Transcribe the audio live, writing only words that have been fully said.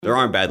There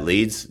aren't bad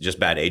leads, just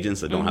bad agents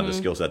that don't have the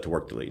skill set to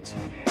work the leads.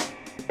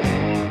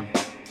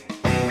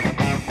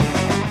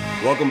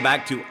 Welcome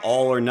back to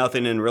All or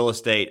Nothing in Real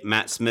Estate.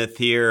 Matt Smith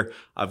here.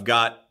 I've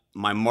got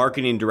my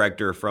marketing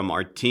director from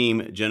our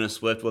team, Jenna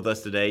Swift, with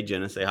us today.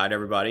 Jenna, say hi to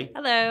everybody.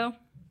 Hello.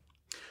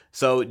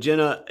 So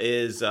Jenna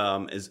is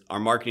our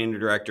marketing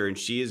director, and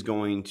she is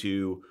going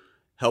to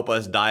help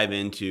us dive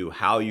into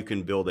how you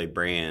can build a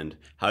brand,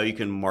 how you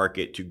can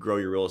market to grow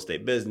your real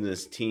estate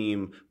business,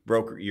 team,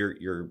 broker,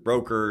 your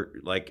broker,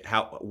 like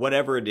how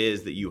whatever it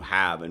is that you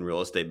have in real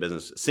estate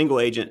business, single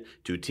agent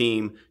to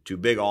team to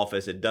big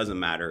office, it doesn't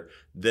matter.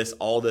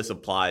 All this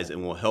applies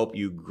and will help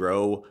you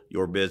grow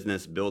your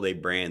business, build a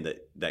brand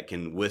that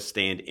can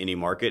withstand any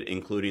market,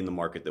 including the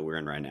market that we're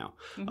in right now.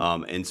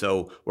 And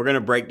so we're going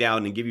to break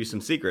down and give you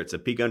some secrets, a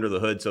peek under the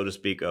hood, so to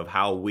speak, of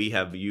how we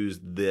have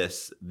used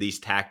these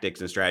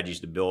tactics and strategies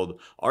to build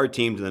our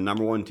team to the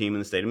number one team in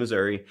the state of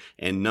Missouri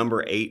and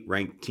number 8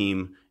 ranked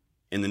team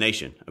in the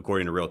nation,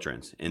 according to Real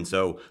Trends. And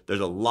so there's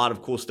a lot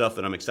of cool stuff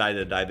that I'm excited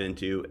to dive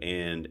into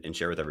and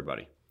share with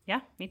everybody. Yeah,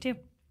 me too.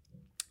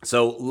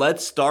 So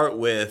let's start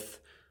with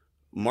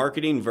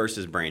marketing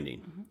versus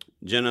branding.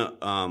 Jenna,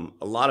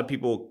 a lot of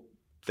people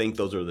think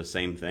those are the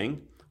same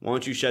thing. Why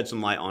don't you shed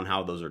some light on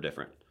how those are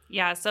different?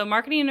 Yeah, so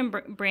marketing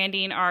and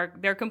branding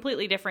they're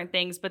completely different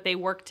things, but they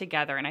work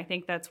together. And I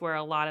think that's where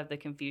a lot of the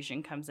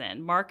confusion comes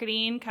in.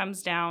 Marketing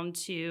comes down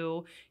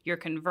to your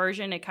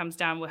conversion. It comes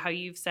down with how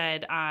you've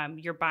said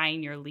you're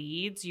buying your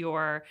leads.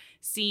 You're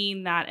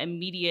seeing that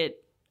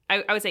immediate,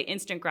 I would say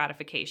instant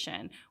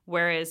gratification,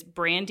 whereas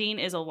branding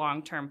is a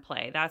long-term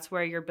play. That's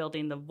where you're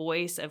building the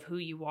voice of who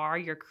you are.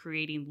 You're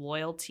creating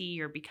loyalty.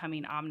 You're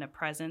becoming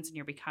omnipresence, and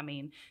you're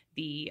becoming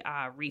the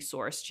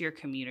resource to your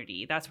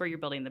community. That's where you're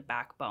building the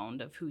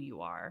backbone of who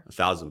you are.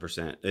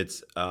 1,000%.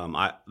 It's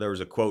there was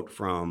a quote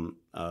from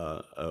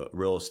a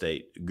real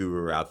estate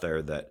guru out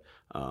there that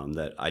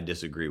I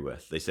disagree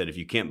with. They said, if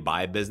you can't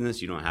buy a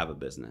business, you don't have a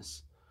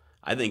business.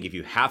 I think if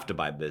you have to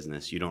buy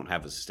business, you don't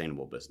have a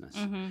sustainable business.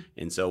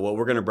 And so what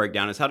we're going to break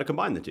down is how to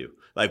combine the two.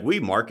 Like we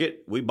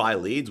market, we buy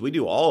leads, we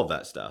do all of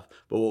that stuff.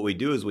 But what we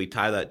do is we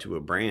tie that to a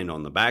brand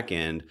on the back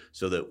end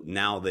so that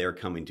now they're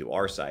coming to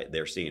our site.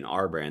 They're seeing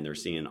our brand, they're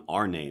seeing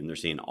our name, they're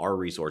seeing our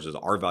resources,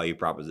 our value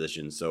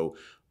proposition. So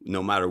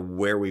no matter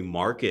where we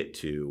market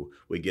to,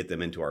 we get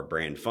them into our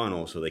brand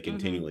funnel so they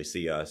continually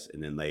see us,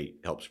 and then they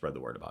help spread the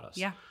word about us.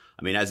 Yeah.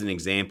 I mean, as an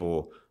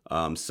example,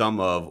 some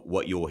of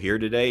what you'll hear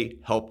today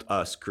helped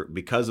us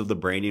because of the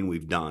branding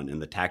we've done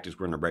and the tactics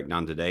we're going to break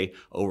down today.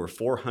 Over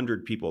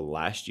 400 people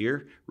last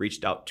year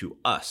reached out to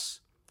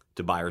us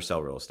to buy or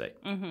sell real estate.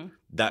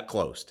 That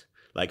closed.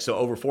 So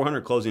over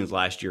 400 closings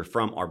last year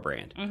from our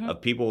brand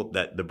of people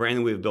that the brand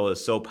that we've built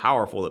is so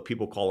powerful that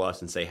people call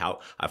us and say, "How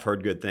I've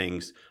heard good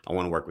things. I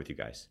want to work with you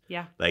guys."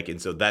 Yeah.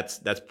 And so that's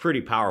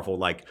pretty powerful.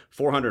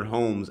 400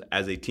 homes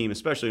as a team,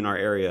 especially in our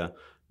area,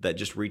 that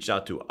just reached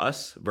out to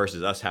us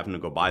versus us having to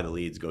go buy the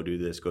leads, go do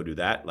this, go do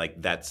that.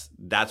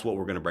 That's what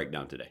we're going to break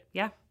down today.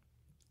 Yeah.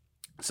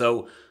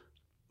 So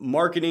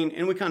marketing,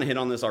 and we kind of hit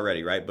on this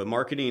already, right? But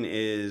marketing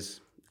is,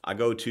 I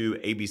go to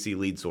ABC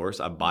lead source,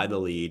 I buy the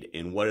lead,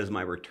 and what is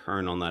my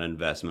return on that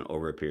investment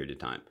over a period of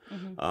time?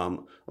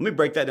 Let me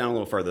break that down a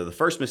little further. The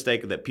first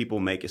mistake that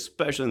people make,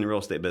 especially in the real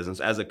estate business,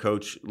 as a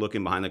coach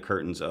looking behind the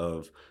curtains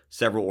of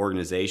several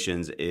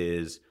organizations,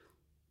 is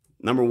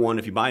number one,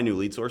 if you buy a new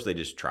lead source, they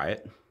just try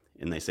it.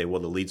 And they say, well,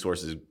 the lead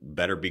sources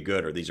better be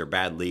good, or these are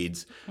bad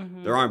leads.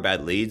 There aren't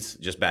bad leads,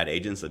 just bad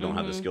agents that don't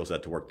have the skill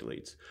set to work the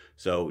leads.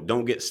 So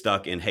don't get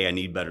stuck in, hey, I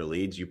need better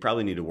leads. You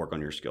probably need to work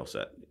on your skill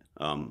set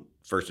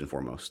first and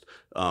foremost.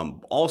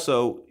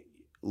 Also,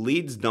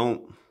 leads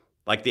don't,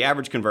 the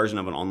average conversion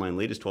of an online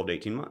lead is 12 to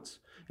 18 months.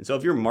 And so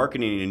if you're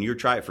marketing and you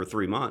try it for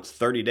 3 months,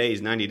 30 days,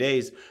 90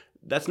 days,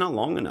 that's not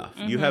long enough.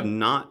 You have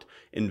not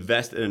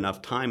invested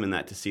enough time in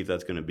that to see if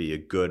that's going to be a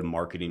good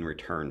marketing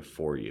return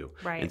for you.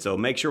 Right. And so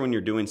make sure when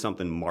you're doing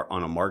something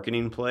on a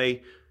marketing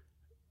play,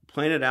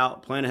 plan it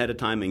out, plan ahead of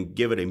time, and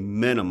give it a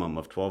minimum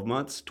of 12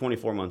 months,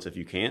 24 months if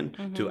you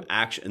can, to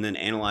action, and then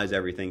analyze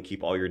everything,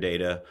 keep all your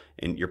data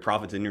and your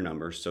profits in your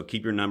numbers. So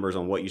keep your numbers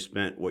on what you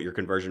spent, what your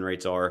conversion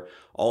rates are,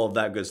 all of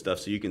that good stuff,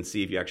 so you can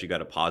see if you actually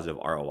got a positive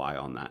ROI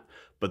on that.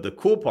 But the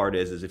cool part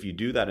is if you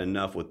do that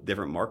enough with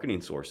different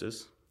marketing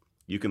sources,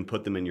 you can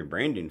put them in your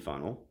branding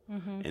funnel,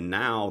 and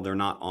now they're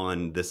not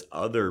on this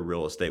other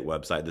real estate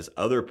website, this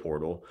other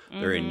portal.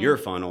 They're in your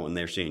funnel, and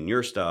they're seeing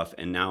your stuff.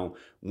 And now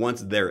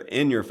once they're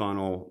in your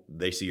funnel,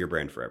 they see your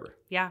brand forever.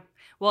 Yeah.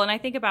 Well, and I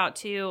think about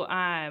too,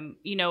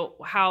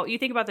 how you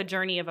think about the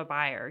journey of a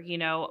buyer.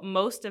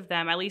 Most of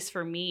them, at least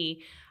for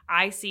me,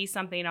 I see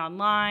something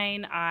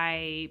online.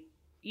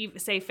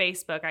 Say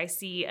Facebook, I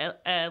see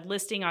a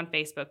listing on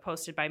Facebook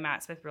posted by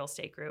Matt Smith Real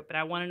Estate Group, and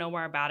I want to know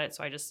more about it.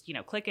 So I just,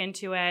 click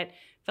into it,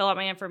 fill out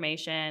my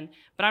information,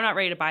 but I'm not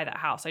ready to buy that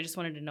house. I just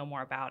wanted to know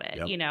more about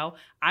it. Yep.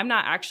 I'm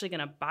not actually going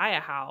to buy a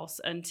house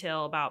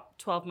until about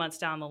 12 months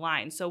down the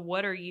line. So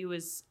what are you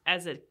as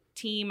a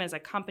team, as a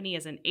company,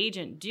 as an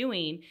agent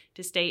doing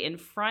to stay in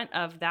front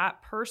of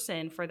that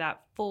person for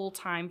that full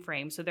time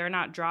frame. So they're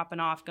not dropping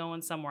off,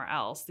 going somewhere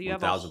else. You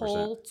have a 1000%.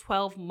 whole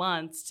 12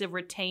 months to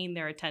retain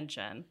their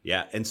attention.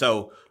 Yeah. And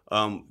so,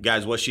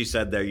 guys, what she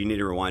said there, you need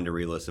to rewind and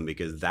re-listen,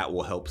 because that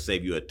will help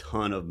save you a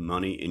ton of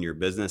money in your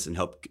business and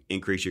help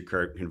increase your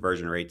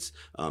conversion rates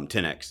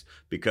 10x.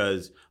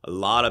 Because a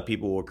lot of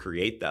people will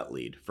create that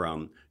lead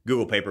from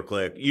Google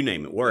pay-per-click, you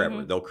name it,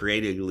 wherever. They'll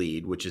create a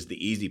lead, which is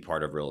the easy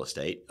part of real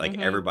estate. Like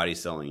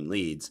everybody's selling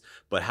leads,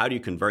 but how do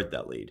you convert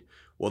that lead?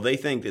 Well, they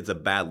think it's a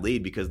bad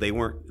lead because they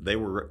weren't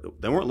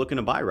looking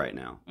to buy right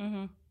now.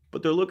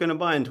 But they're looking to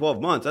buy in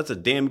 12 months. That's a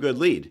damn good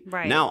lead.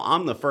 Right. Now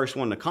I'm the first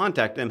one to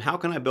contact them. How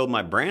can I build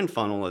my brand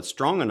funnel that's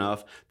strong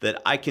enough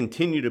that I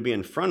continue to be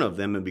in front of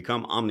them and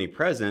become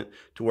omnipresent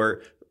to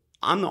where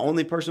I'm the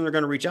only person they're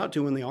going to reach out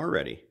to when they are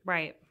ready?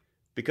 Right.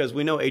 Because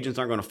we know agents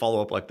aren't going to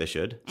follow up like they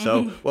should.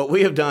 So what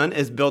we have done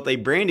is built a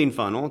branding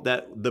funnel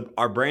that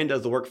our brand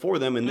does the work for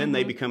them, and then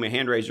they become a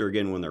hand raiser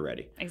again when they're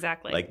ready.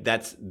 Exactly. Like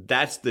that's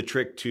the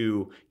trick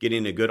to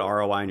getting a good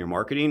ROI in your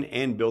marketing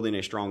and building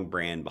a strong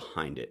brand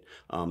behind it.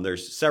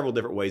 There's several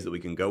different ways that we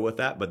can go with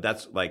that, but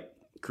that's like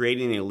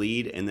creating a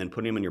lead and then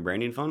putting them in your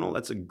branding funnel.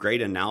 That's a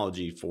great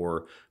analogy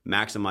for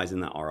maximizing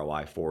that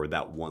ROI for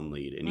that one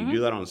lead. And you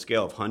do that on a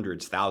scale of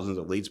hundreds, thousands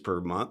of leads per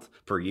month,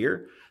 per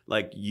year.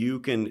 Like you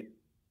can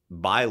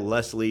buy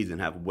less leads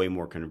and have way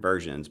more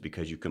conversions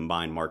because you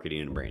combine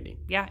marketing and branding.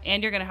 Yeah,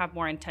 and you're going to have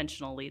more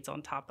intentional leads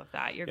on top of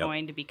that. You're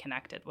going to be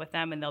connected with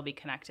them and they'll be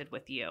connected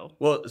with you.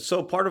 Well,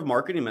 so part of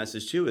marketing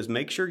message too is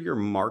make sure your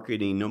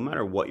marketing, no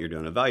matter what you're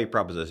doing, a value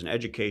proposition,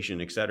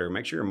 education, et cetera,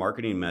 make sure your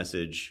marketing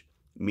message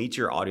meets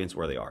your audience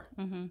where they are.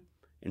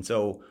 And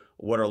so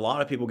what a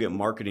lot of people get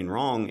marketing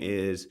wrong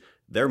is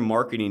they're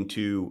marketing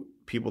to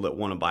people that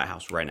want to buy a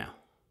house right now.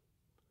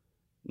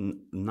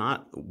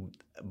 Not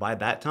by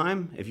that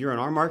time, if you're in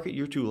our market,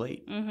 you're too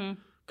late.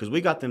 Because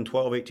we got them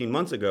 12, 18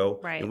 months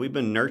ago, and we've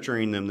been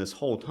nurturing them this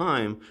whole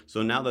time.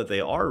 So now that they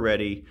are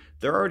ready,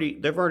 they're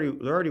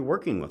already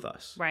working with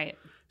us. Right.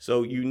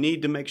 So you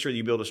need to make sure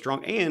you build a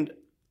strong. And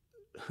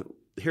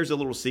here's a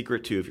little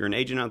secret too: if you're an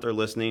agent out there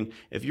listening,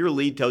 if your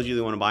lead tells you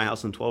they want to buy a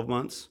house in 12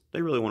 months,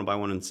 they really want to buy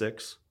one in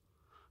 6.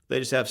 They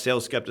just have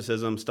sales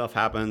skepticism. Stuff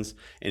happens,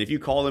 and if you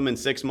call them in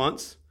 6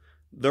 months,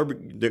 they're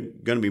going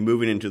to be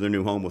moving into their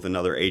new home with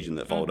another agent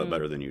that followed up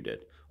better than you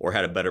did or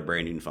had a better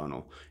branding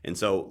funnel. And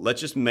so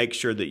let's just make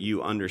sure that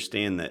you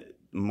understand that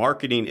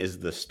marketing is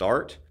the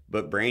start,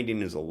 but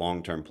branding is a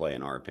long-term play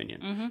in our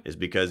opinion. Is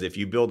because if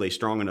you build a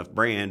strong enough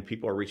brand,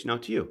 people are reaching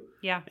out to you.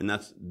 Yeah. And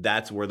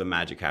that's where the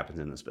magic happens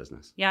in this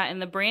business. Yeah,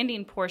 and the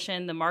branding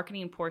portion, the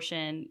marketing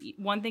portion,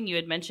 one thing you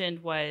had mentioned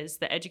was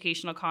the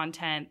educational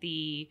content,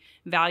 the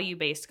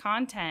value-based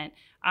content.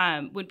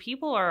 When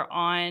people are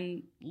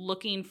on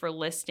looking for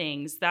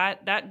listings,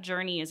 that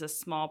journey is a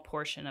small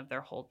portion of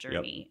their whole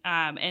journey.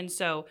 And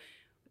so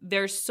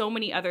there's so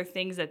many other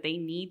things that they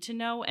need to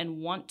know and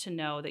want to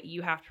know that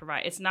you have to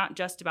provide. It's not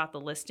just about the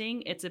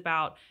listing. It's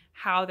about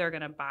how they're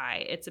going to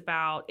buy. It's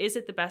about, is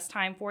it the best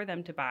time for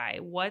them to buy?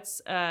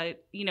 What's,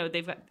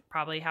 they've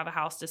probably have a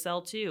house to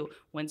sell too.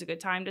 When's a good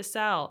time to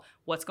sell?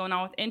 What's going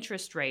on with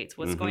interest rates?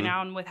 What's going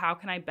on with how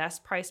can I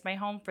best price my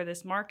home for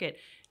this market?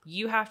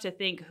 You have to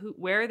think,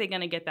 where are they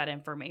going to get that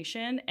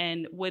information?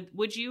 And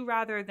would you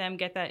rather them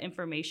get that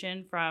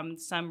information from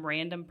some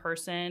random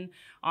person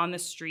on the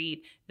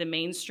street, the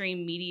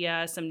mainstream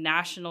media, some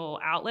national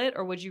outlet,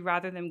 or would you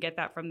rather them get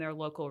that from their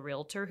local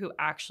realtor who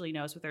actually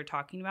knows what they're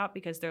talking about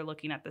because they're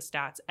looking at the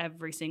stats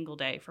every single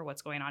day for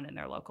what's going on in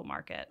their local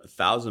market?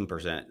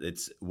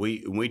 1,000%.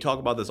 We talk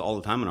about this all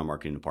the time in our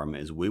marketing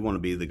department. Is we want to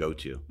be the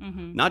go-to,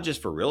 not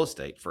just for real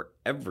estate, for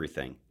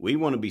everything. We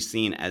want to be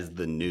seen as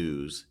the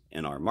news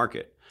in our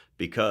market.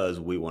 Because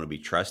we want to be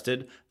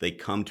trusted. They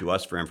come to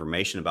us for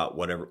information about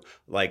whatever.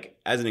 Like,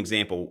 as an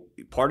example,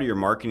 part of your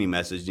marketing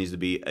message needs to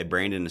be a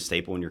brand and a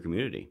staple in your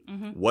community.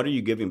 What are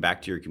you giving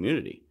back to your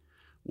community?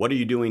 What are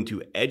you doing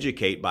to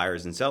educate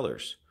buyers and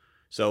sellers?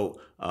 So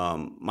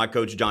my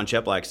coach, John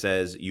Cheplak,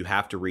 says you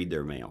have to read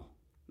their mail.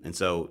 And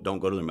so don't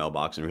go to their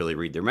mailbox and really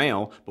read their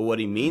mail. But what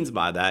he means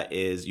by that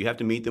is you have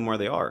to meet them where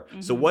they are.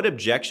 So what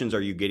objections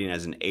are you getting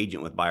as an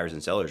agent with buyers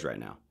and sellers right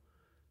now?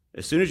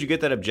 As soon as you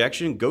get that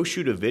objection, go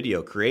shoot a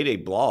video, create a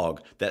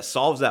blog that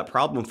solves that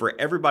problem for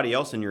everybody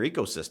else in your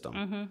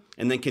ecosystem.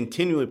 And then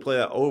continually play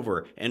that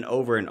over and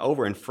over and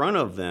over in front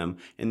of them.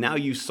 And now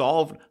you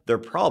solved their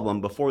problem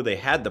before they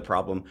had the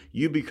problem.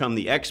 You become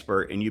the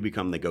expert and you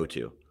become the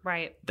go-to.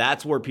 Right.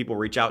 That's where people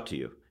reach out to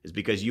you, is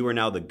because you are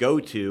now the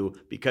go-to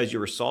because you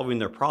were solving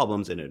their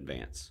problems in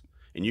advance.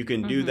 And you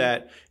can do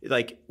that.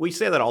 Like, we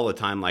say that all the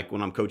time, like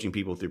when I'm coaching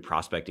people through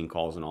prospecting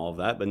calls and all of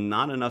that, but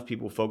not enough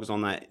people focus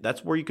on that.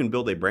 That's where you can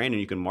build a brand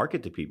and you can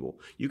market to people.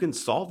 You can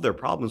solve their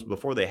problems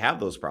before they have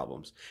those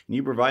problems. And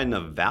you provide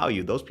enough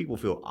value, those people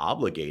feel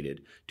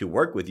obligated to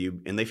work with you,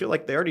 and they feel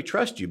like they already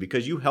trust you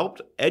because you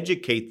helped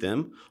educate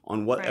them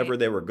on whatever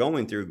they were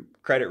going through,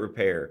 credit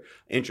repair,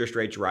 interest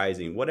rates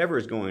rising, whatever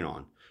is going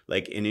on.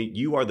 Like, and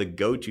you are the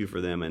go-to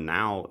for them, and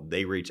now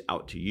they reach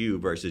out to you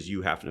versus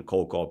you having to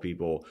cold call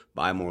people,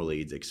 buy more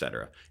leads, et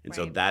cetera. And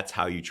so that's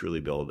how you truly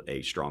build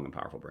a strong and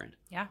powerful brand.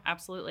 Yeah,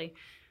 absolutely.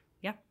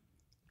 Yeah,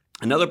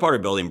 Another part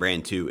of building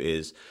brand too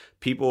is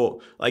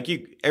people like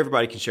you.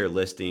 Everybody can share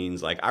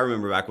listings. Like I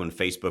remember back when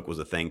Facebook was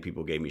a thing,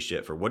 people gave me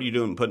shit for what are you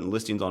doing putting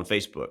listings on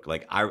Facebook?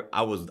 Like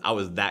I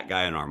was that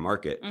guy in our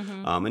market,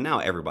 and now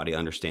everybody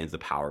understands the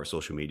power of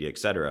social media,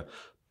 etc.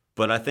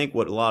 But I think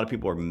what a lot of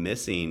people are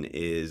missing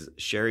is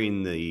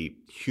sharing the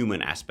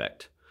human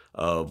aspect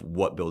of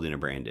what building a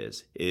brand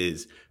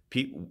is.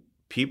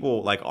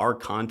 People like our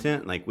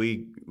content, like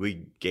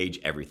we gauge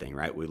everything,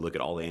 right? We look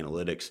at all the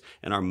analytics,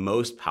 and our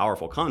most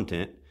powerful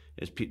content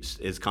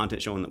is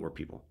content showing that we're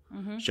people,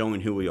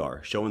 showing who we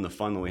are, showing the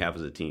fun that we have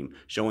as a team,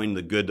 showing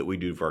the good that we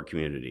do for our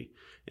community.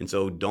 And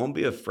so don't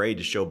be afraid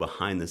to show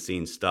behind the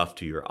scenes stuff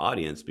to your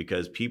audience,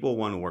 because people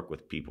want to work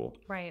with people.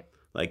 Right.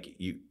 Like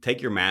you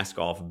take your mask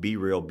off, be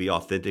real, be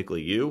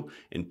authentically you,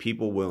 and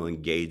people will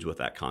engage with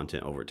that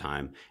content over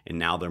time. And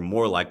now they're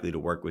more likely to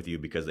work with you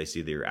because they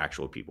see that you're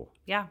actual people.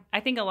 Yeah,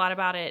 I think a lot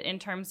about it in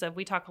terms of,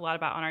 we talk a lot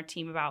about on our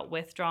team about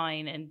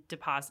withdrawing and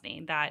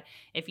depositing, that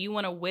if you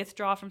want to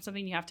withdraw from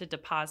something, you have to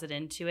deposit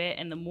into it.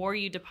 And the more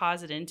you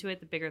deposit into it,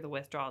 the bigger the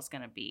withdrawal is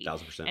going to be.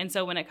 1,000%. And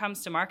so when it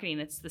comes to marketing,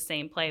 it's the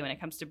same play. When it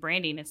comes to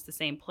branding, it's the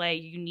same play.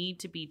 You need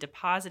to be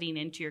depositing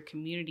into your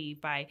community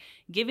by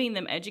giving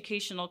them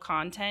educational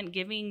content,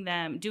 giving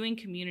them, doing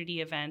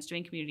community events,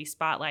 doing community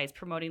spotlights,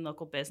 promoting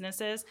local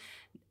businesses.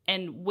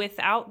 And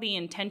without the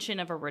intention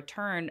of a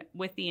return,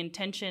 with the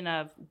intention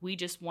of, we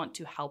just want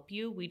to help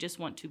you, we just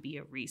want to be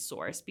a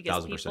resource,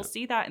 because 1,000%. people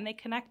see that and they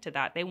connect to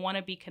that. They want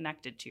to be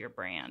connected to your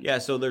brand. Yeah,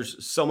 so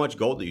there's so much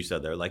gold that you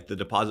said there, like the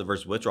deposit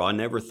versus withdrawal. I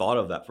never thought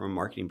of that from a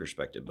marketing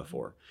perspective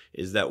before.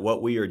 Is that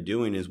what we are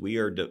doing is we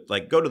are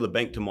like, go to the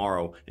bank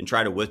tomorrow and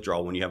try to withdraw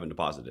when you haven't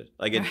deposited.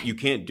 Like you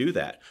can't do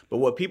that. But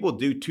what people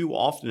do too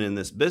often in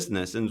this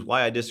business, and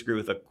why I disagree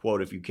with a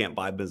quote, if you can't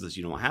buy business,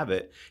 you don't have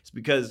it, is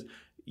because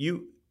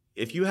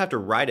if you have to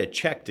write a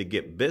check to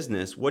get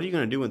business, what are you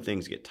going to do when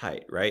things get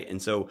tight, right?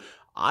 And so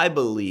I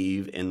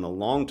believe in the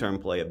long-term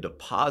play of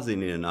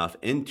depositing enough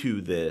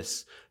into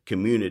this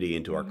community,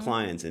 into our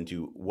clients,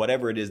 into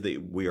whatever it is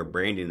that we are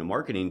branding and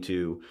marketing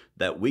to,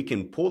 that we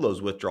can pull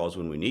those withdrawals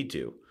when we need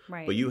to.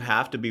 Right. But you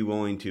have to be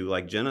willing to,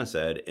 like Jenna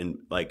said, and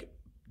like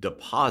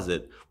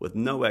deposit with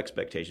no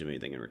expectation of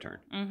anything in return.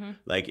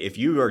 Like if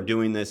you are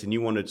doing this and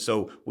you want to,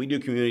 so we do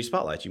community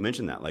spotlights. You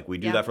mentioned that. Like we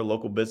do that for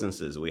local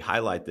businesses. We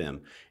highlight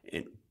them.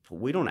 And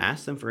we don't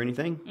ask them for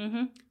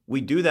anything. We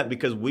do that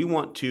because we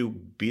want to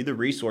be the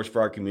resource for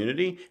our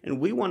community, and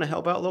we want to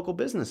help out local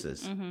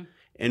businesses.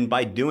 And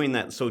by doing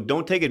that, so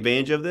don't take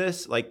advantage of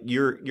this. Like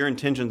your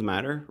intentions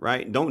matter,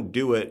 right? Don't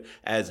do it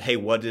as, hey,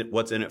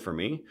 what's in it for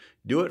me?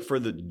 Do it for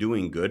the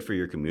doing good for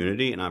your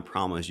community, and I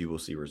promise you will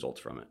see results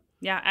from it.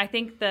 Yeah, I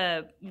think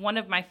one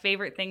of my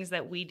favorite things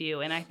that we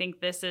do, and I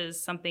think this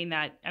is something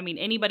that, I mean,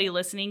 anybody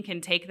listening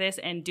can take this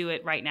and do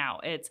it right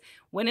now. It's,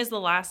 when is the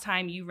last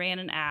time you ran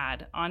an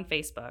ad on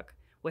Facebook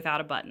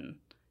without a button?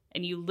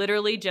 And you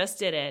literally just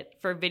did it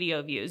for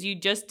video views. You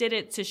just did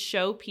it to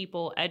show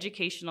people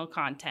educational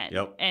content.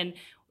 Yep. And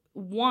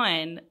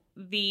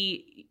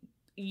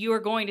you are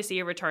going to see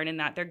a return in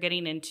that. They're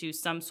getting into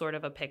some sort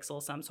of a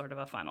pixel, some sort of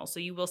a funnel.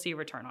 So you will see a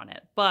return on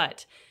it.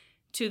 But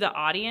to the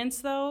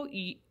audience, though,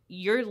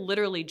 you're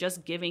literally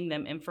just giving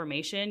them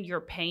information.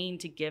 You're paying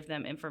to give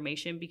them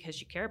information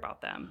because you care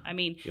about them. I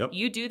mean,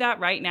 you do that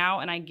right now,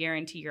 and I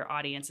guarantee your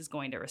audience is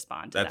going to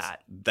respond to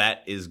that.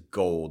 That is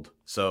gold.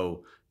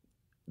 So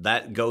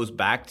that goes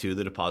back to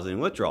the deposit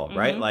and withdrawal,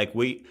 right? Like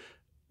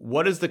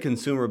what has the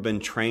consumer been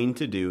trained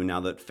to do now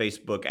that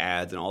Facebook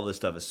ads and all this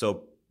stuff is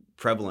so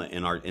prevalent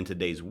in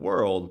today's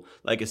world?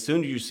 Like as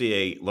soon as you see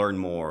a learn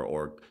more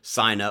or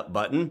sign up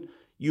button,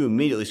 you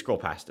immediately scroll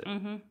past it.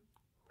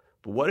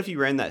 But what if you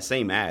ran that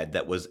same ad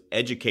that was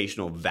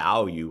educational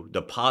value,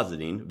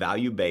 depositing,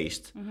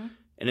 value-based,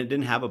 and it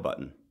didn't have a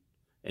button,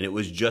 and it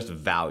was just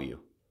value?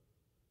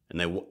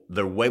 And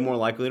they're way more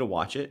likely to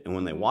watch it. And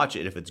when they watch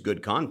it, if it's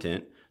good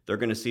content, they're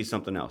going to see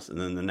something else,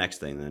 and then the next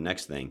thing, and the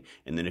next thing.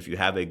 And then if you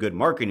have a good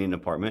marketing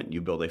department,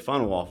 you build a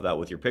funnel off of that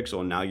with your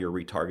pixel, and now you're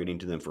retargeting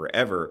to them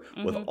forever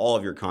with all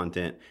of your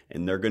content,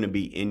 and they're going to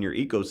be in your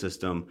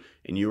ecosystem,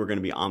 and you are going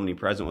to be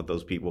omnipresent with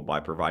those people by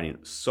providing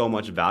so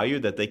much value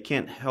that they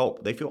can't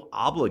help. They feel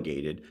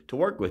obligated to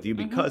work with you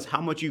because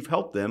how much you've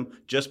helped them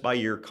just by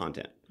your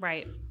content.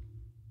 Right.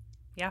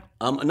 Yeah.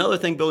 Another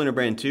thing building a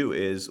brand too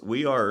is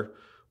we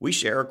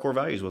share our core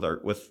values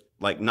with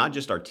like not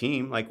just our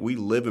team. Like we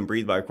live and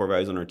breathe by our core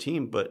values on our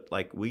team, but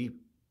like we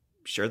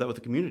share that with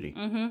the community.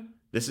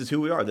 This is who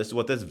we are. This is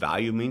what this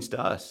value means to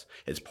us.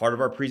 It's part of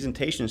our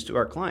presentations to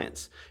our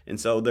clients. And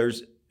so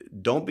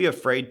don't be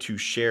afraid to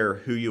share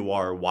who you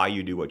are, why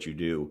you do what you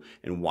do,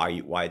 and why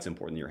it's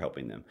important that you're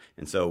helping them.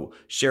 And so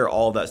share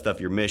all that stuff,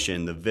 your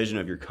mission, the vision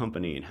of your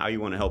company, and how you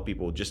want to help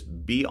people.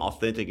 Just be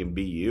authentic and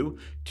be you.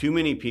 Too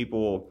many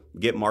people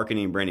get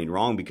marketing and branding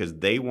wrong because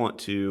they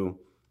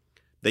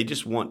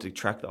just want to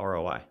track the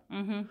ROI.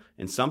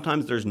 And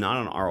sometimes there's not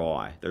an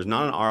ROI. There's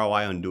not an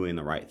ROI on doing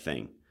the right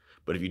thing.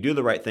 But if you do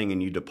the right thing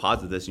and you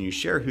deposit this and you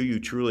share who you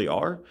truly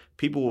are,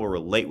 people will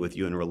relate with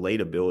you, and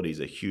relatability is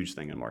a huge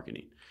thing in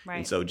marketing. Right.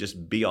 And so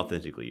just be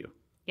authentically you.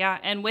 Yeah.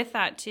 And with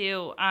that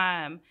too,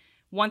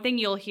 one thing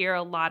you'll hear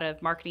a lot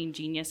of marketing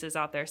geniuses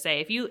out there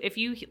say, if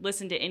you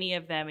listen to any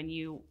of them and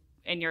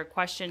your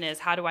question is,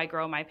 how do I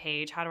grow my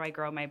page? How do I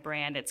grow my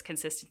brand? It's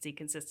consistency,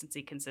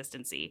 consistency,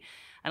 consistency.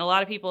 And a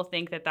lot of people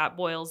think that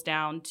boils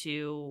down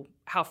to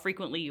how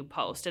frequently you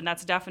post. And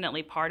that's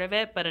definitely part of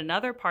it. But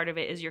another part of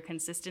it is your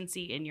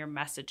consistency in your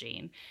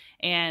messaging.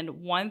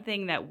 And one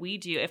thing that we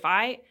do, if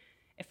I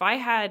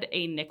had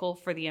a nickel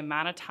for the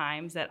amount of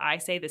times that I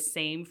say the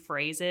same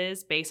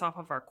phrases based off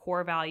of our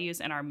core values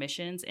and our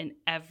missions in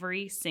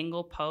every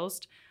single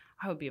post,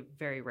 I would be a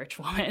very rich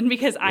woman,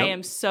 because I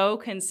am so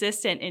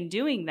consistent in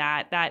doing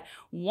that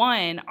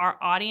one, our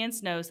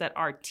audience knows that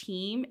our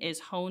team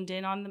is honed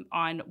in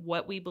on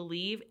what we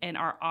believe, and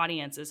our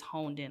audience is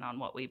honed in on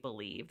what we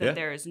believe, that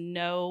there is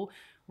no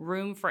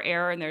room for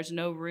error and there's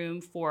no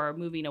room for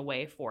moving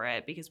away for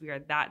it, because we are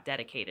that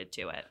dedicated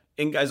to it.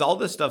 And guys, all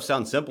this stuff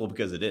sounds simple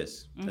because it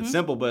is. It's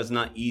simple, but it's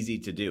not easy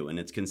to do. And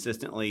it's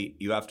consistently,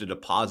 you have to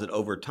deposit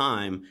over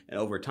time, and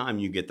over time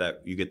you get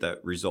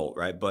that result,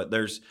 right? But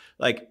there's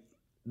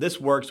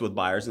this works with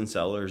buyers and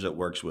sellers. It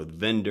works with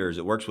vendors.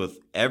 It works with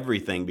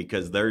everything,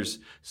 because there's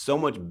so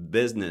much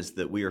business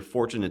that we are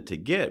fortunate to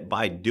get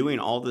by doing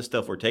all this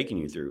stuff we're taking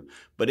you through.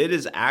 But it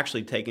is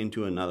actually taken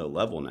to another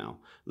level now.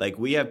 Like,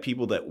 we have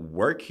people that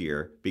work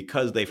here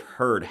because they've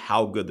heard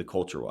how good the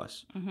culture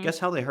was. Guess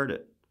how they heard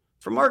it?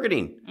 From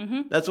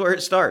marketing. That's where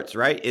it starts,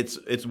 right?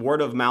 It's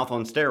word of mouth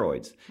on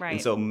steroids. Right.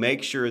 And so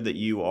make sure that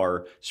you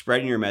are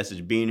spreading your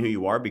message, being who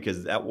you are,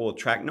 because that will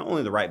attract not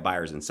only the right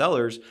buyers and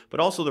sellers, but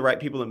also the right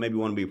people that maybe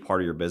want to be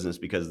part of your business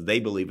because they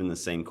believe in the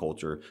same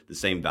culture, the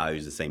same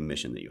values, the same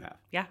mission that you have.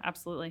 Yeah,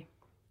 absolutely.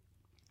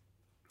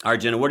 All right,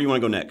 Jenna, where do you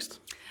want to go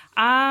next?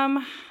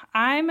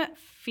 I'm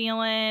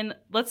feeling,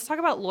 let's talk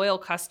about loyal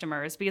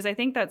customers, because I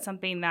think that's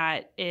something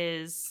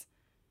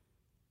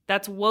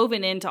that's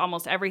woven into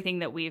almost everything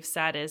that we've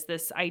said, is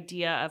this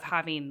idea of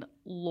having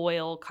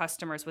loyal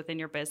customers within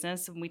your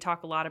business. And we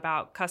talk a lot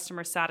about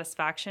customer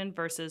satisfaction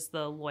versus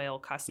the loyal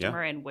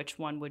customer, and which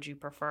one would you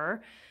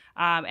prefer?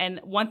 And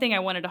one thing I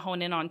wanted to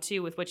hone in on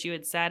too, with what you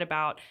had said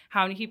about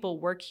how many people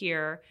work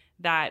here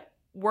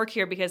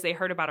because they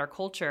heard about our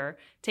culture,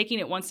 taking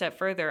it one step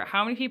further,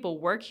 how many people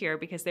work here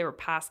because they were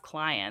past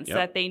clients,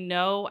 that they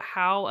know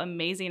how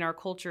amazing our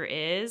culture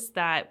is,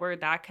 that we're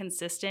that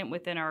consistent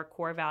within our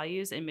core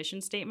values and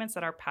mission statements,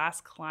 that our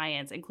past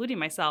clients, including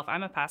myself,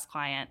 I'm a past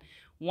client,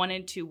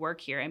 wanted to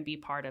work here and be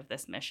part of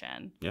this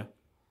mission.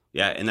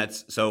 Yeah. And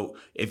that's, so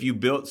if you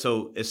build,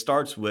 so it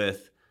starts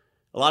with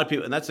a lot of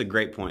people, and that's a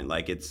great point.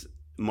 Like, it's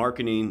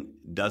marketing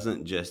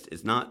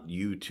it's not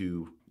you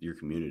to your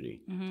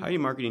community. How are you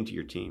marketing to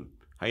your team?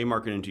 How are you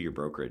marketing to your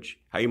brokerage?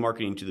 How are you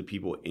marketing to the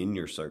people in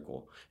your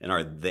circle?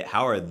 And do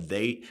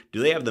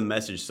they have the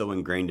message so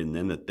ingrained in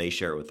them that they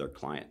share it with their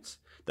clients,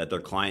 that their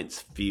clients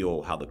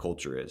feel how the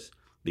culture is?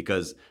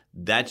 Because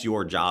that's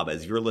your job.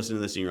 As you're listening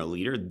to this and you're a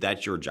leader,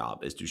 that's your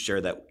job, is to share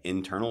that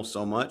internal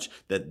so much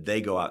that they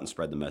go out and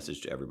spread the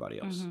message to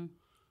everybody else.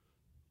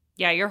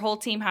 Yeah, your whole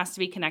team has to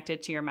be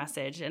connected to your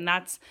message. And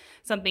that's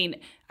something,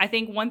 I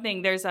think one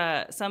thing, there's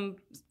a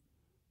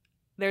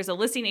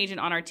listing agent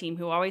on our team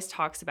who always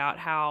talks about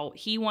how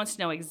he wants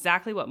to know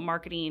exactly what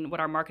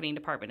our marketing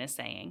department is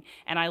saying.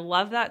 And I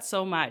love that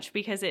so much,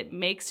 because it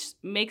makes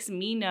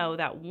me know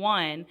that,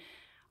 one,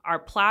 our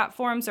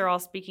platforms are all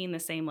speaking the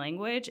same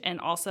language,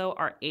 and also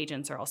our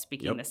agents are all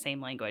speaking the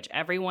same language.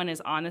 Everyone is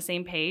on the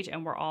same page,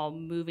 and we're all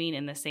moving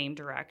in the same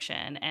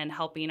direction and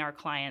helping our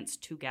clients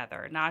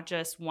together, not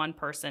just one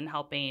person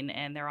helping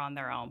and they're on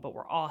their own, but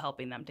we're all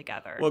helping them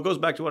together. Well, it goes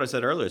back to what I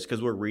said earlier. It's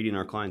because we're reading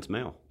our clients'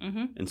 mail.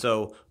 And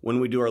so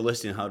when we do our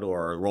listing huddle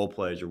or our role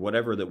plays or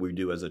whatever that we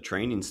do as a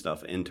training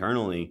stuff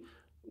internally,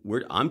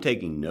 I'm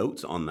taking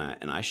notes on that,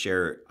 and I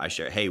share,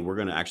 hey, we're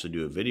going to actually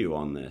do a video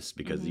on this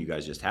because you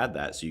guys just had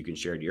that, so you can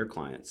share it to your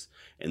clients.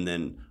 And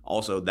then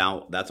also,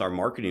 now that's our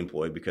marketing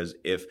employee, because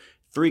if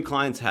 3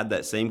 clients had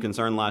that same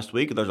concern last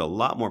week, there's a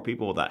lot more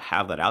people that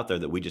have that out there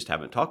that we just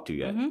haven't talked to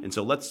yet. And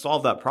so let's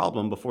solve that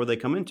problem before they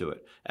come into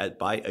it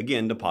by,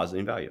 again,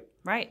 depositing value.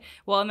 Right.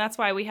 Well, and that's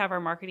why we have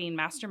our marketing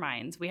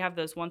masterminds. We have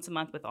those once a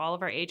month with all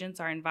of our agents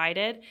are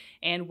invited,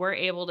 and we're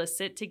able to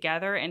sit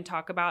together and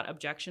talk about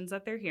objections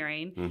that they're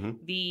hearing,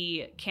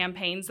 the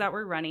campaigns that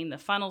we're running, the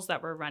funnels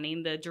that we're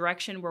running, the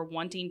direction we're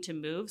wanting to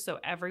move, so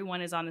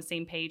everyone is on the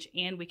same page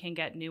and we can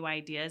get new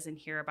ideas and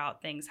hear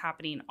about things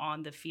happening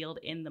on the field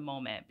in the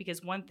moment.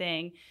 Because one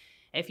thing,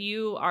 if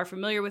you are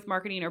familiar with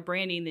marketing or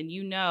branding, then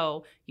you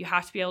know you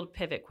have to be able to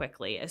pivot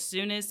quickly. As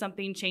soon as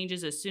something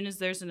changes, as soon as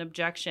there's an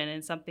objection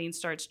and something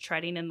starts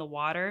treading in the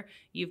water,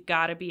 you've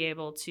got to be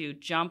able to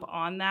jump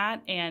on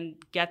that and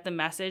get the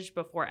message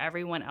before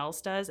everyone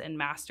else does and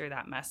master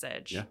that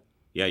message.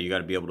 Yeah, you got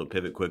to be able to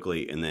pivot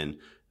quickly and then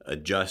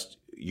adjust.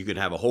 You could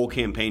have a whole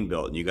campaign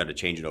built and you got to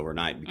change it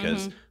overnight,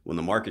 because when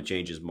the market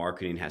changes,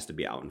 marketing has to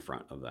be out in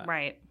front of that.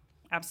 Right.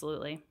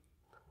 Absolutely.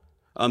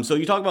 So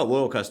you talk about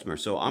loyal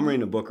customers. So I'm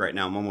reading a book right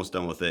now. I'm almost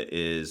done with it.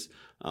 Is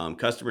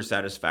Customer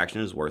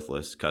Satisfaction is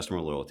Worthless.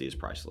 Customer Loyalty is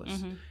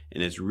Priceless.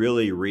 And it's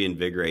really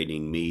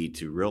reinvigorating me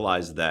to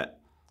realize that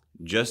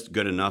just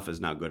good enough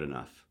is not good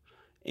enough.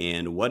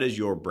 And what is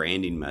your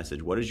branding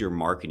message? What is your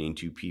marketing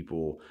to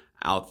people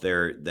out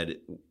there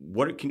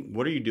what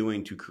are you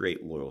doing to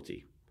create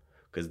loyalty?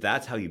 Because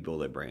that's how you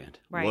build a brand.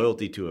 Right.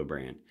 Loyalty to a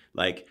brand.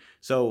 Like,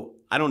 so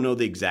I don't know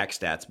the exact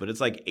stats, but it's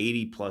like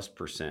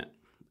 80+%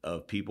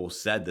 of people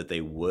said that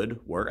they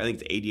would work. I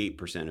think it's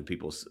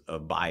 88%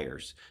 of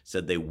buyers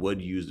said they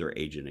would use their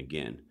agent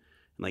again.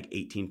 And like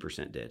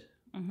 18% did.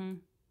 Mm-hmm.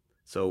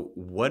 So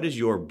what is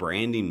your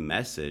branding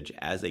message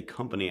as a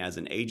company, as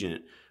an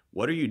agent?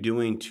 What are you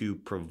doing to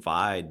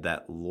provide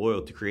that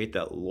loyalty, to create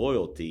that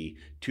loyalty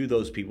to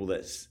those people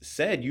that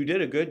said you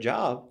did a good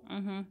job?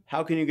 Mm-hmm.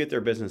 How can you get their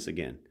business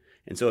again?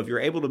 And so if you're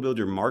able to build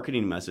your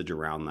marketing message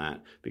around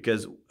that,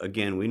 because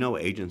again, we know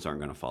agents aren't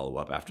going to follow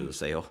up after the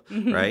sale,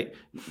 right?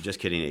 Just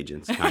kidding,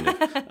 agents, kind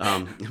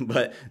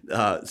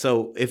of.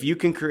 So if you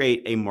can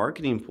create a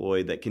marketing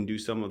employee that can do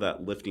some of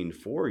that lifting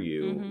for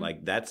you,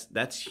 like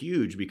that's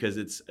huge, because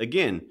it's,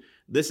 again,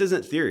 this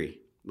isn't theory.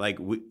 Like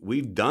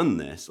we've done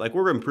this, like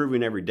we're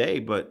improving every day,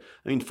 but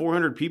I mean,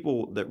 400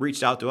 people that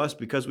reached out to us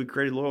because we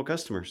created loyal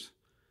customers.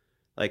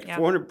 Like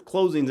 400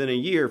 closings in a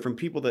year from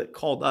people that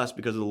called us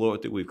because of the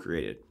loyalty we've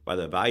created, by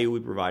the value we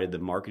provided, the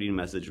marketing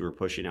message we're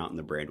pushing out, and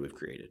the brand we've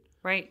created.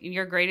 Right.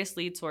 Your greatest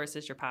lead source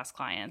is your past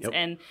clients. Yep.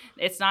 And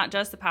it's not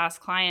just the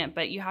past client,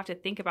 but you have to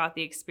think about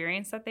the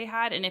experience that they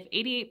had. And if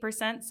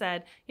 88%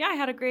 said, yeah, I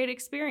had a great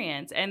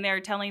experience, and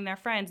they're telling their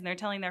friends and they're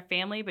telling their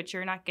family, but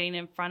you're not getting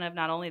in front of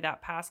not only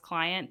that past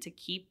client to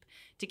keep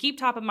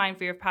top of mind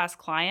for your past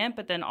client,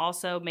 but then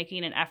also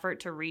making an effort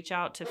to reach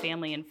out to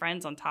family and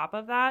friends on top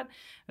of that,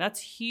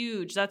 that's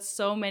huge. That's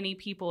so many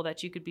people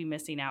that you could be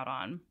missing out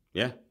on.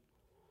 Yeah.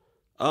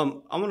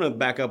 I'm going to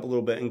back up a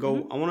little bit and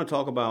go, I want to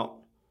talk about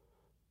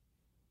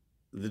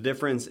the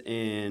difference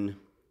in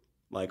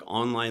like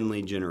online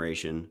lead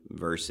generation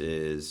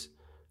versus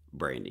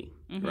branding,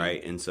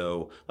 right? And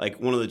so like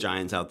one of the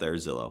giants out there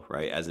is Zillow,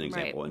 right? As an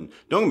example. Right. And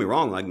don't get me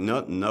wrong, like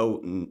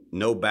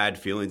no bad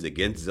feelings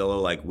against Zillow.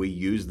 Like we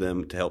use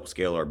them to help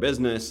scale our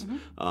business.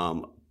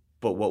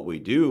 But what we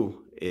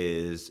do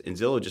is, and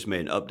Zillow just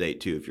made an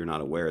update too, if you're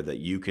not aware,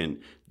 that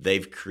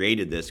they've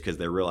created this because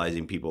they're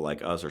realizing people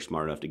like us are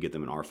smart enough to get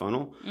them in our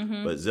funnel.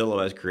 But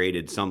Zillow has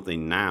created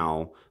something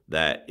now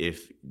that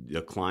if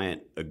the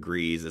client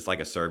agrees, it's like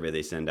a survey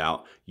they send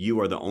out, you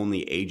are the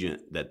only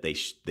agent that they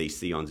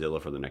see on Zillow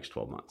for the next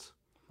 12 months.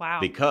 Wow.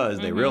 Because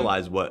they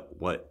realize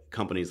what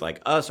companies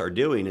like us are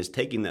doing is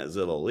taking that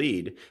Zillow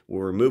lead,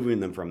 we're removing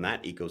them from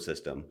that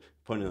ecosystem,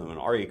 putting them in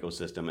our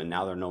ecosystem, and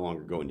now they're no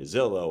longer going to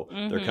Zillow.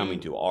 They're coming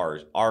to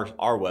our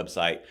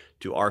website,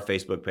 to our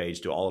Facebook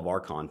page, to all of our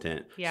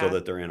content, so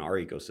that they're in our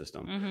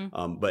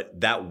ecosystem.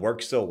 But that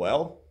works so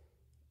well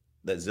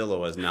that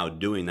Zillow is now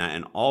doing that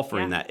and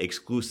offering that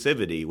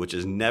exclusivity, which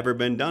has never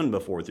been done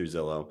before through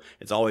Zillow.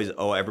 It's always,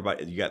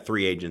 everybody, you got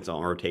 3 agents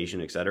on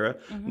rotation, et cetera.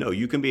 No,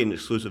 you can be an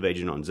exclusive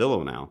agent on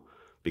Zillow now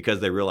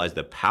because they realize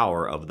the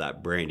power of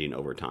that branding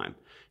over time.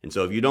 And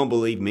so if you don't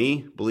believe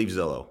me, believe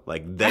Zillow.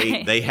 Like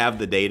they have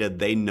the data,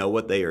 they know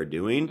what they are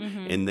doing,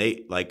 and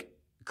they like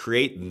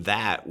create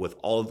that with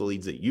all of the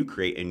leads that you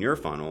create in your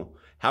funnel.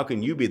 How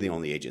can you be the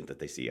only agent that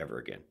they see ever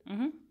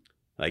again?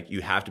 Like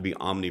you have to be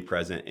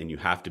omnipresent and you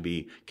have to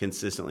be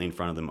consistently in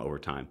front of them over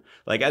time.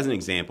 Like as an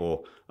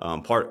example,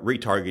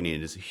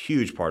 retargeting is a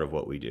huge part of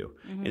what we do.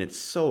 And it's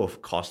so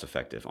cost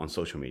effective on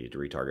social media to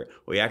retarget.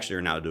 We actually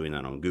are now doing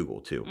that on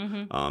Google too.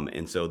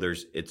 And so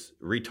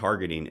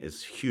retargeting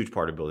is a huge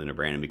part of building a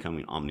brand and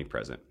becoming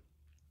omnipresent.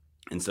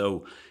 And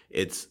so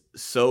it's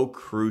so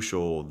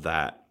crucial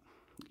that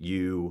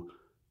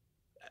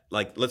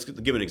let's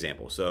give an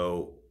example.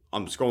 So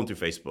I'm scrolling through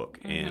Facebook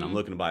and I'm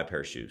looking to buy a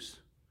pair of shoes.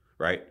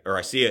 Right? Or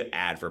I see an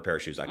ad for a pair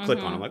of shoes. I click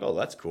on it. I'm like, oh,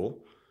 that's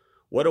cool.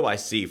 What do I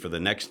see for the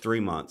next 3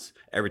 months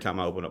every time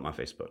I open up my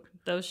Facebook?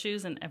 Those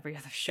shoes and every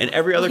other shoe. And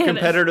every other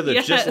competitor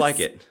that's just like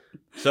it.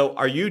 So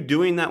are you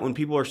doing that when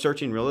people are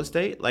searching real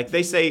estate? Like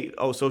they say,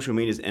 oh, social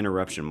media is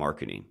interruption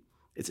marketing.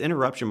 It's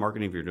interruption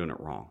marketing if you're doing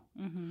it wrong.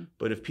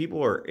 But if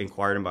people are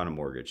inquiring about a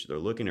mortgage, they're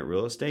looking at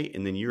real estate,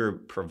 and then you're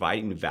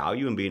providing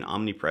value and being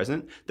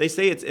omnipresent, they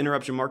say it's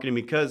interruption marketing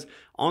because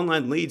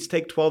online leads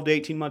take 12 to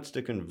 18 months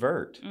to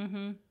convert.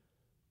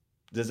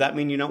 Does that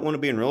mean you don't want to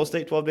be in real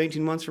estate 12 to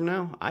 18 months from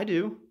now? I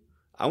do.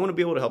 I want to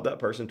be able to help that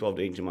person 12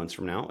 to 18 months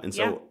from now. And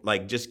so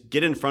just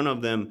get in front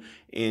of them,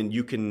 and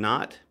you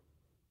cannot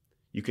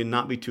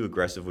be too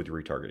aggressive with your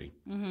retargeting.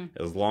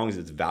 As long as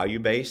it's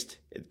value-based,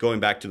 going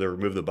back to the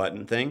remove the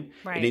button thing,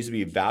 it needs to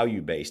be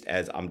value-based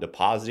as I'm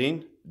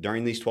depositing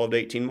during these 12 to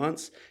 18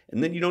 months.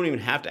 And then you don't even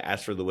have to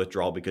ask for the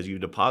withdrawal because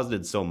you've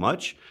deposited so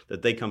much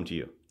that they come to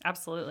you.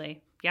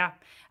 Absolutely. Yeah.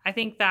 I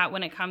think that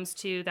when it comes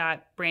to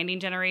that branding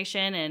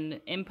generation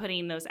and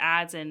inputting those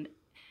ads and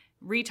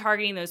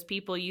retargeting those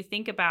people, you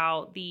think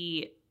about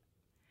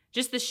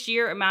just the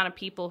sheer amount of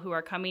people who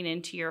are coming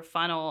into your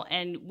funnel.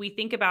 And we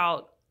think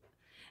about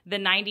the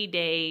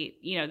 90-day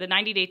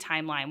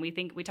timeline.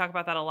 We talk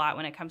about that a lot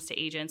when it comes to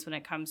agents, when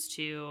it comes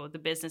to the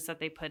business that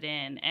they put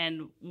in.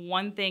 And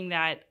one thing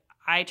that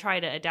I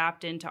try to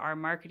adapt into our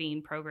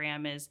marketing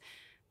program is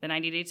the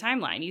 90-day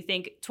timeline. You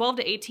think 12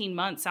 to 18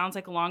 months sounds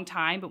like a long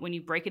time, but when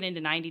you break it into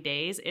 90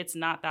 days, it's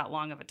not that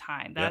long of a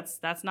time.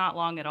 That's not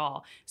long at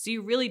all. So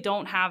you really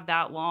don't have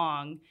that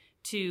long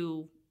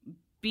to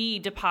be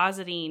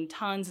depositing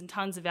tons and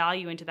tons of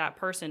value into that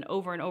person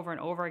over and over and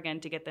over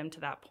again to get them to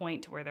that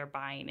point to where they're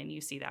buying and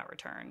you see that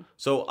return.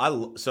 So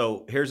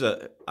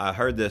I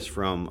heard this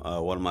from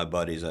one of my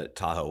buddies at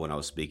Tahoe when I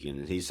was speaking,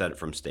 and he said it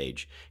from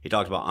stage. He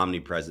talked about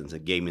omnipresence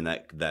and gave me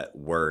that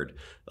word.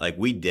 Like,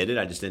 we did it,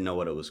 I just didn't know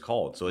what it was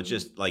called. So it's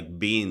just like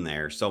being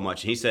there so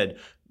much. And he said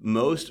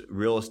most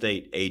real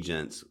estate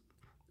agents,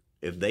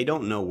 if they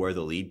don't know where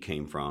the lead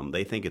came from,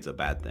 they think it's a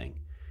bad thing.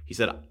 He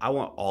said, I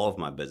want all of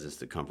my business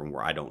to come from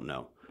where I don't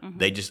know.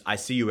 Mm-hmm. I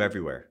see you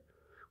everywhere.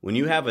 When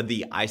you have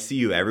the I see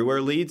you everywhere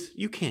leads,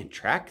 you can't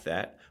track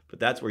that, but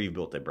that's where you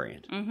built a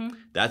brand. Mm-hmm.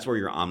 That's where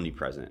you're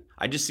omnipresent.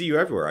 I just see you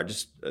everywhere. I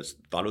just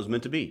thought it was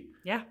meant to be.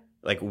 Yeah.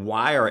 Like,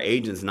 why are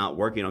agents not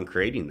working on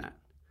creating that?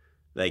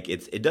 Like,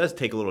 it does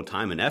take a little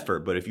time and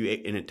effort, but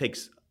it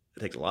takes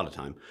a lot of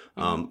time.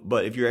 Mm-hmm.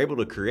 But if you're able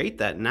to create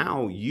that,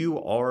 now you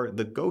are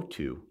the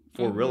go-to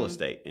for real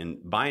estate, and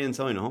buying and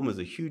selling a home is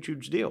a huge,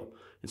 huge deal.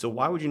 And so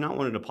why would you not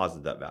want to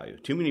deposit that value?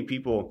 Too many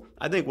people,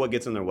 I think what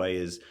gets in their way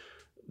is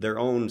their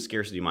own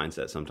scarcity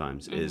mindset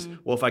sometimes is,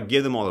 well, if I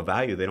give them all the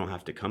value, they don't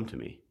have to come to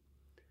me.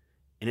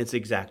 And it's the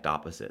exact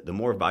opposite. The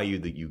more value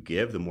that you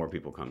give, the more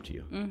people come to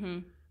you. Mm-hmm.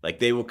 Like,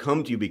 they will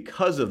come to you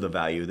because of the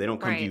value. They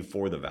don't come to you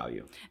for the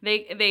value.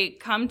 They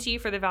come to you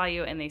for the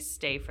value and they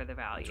stay for the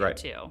value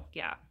too.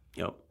 Yeah.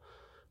 Yep.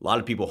 A lot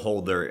of people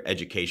hold their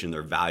education,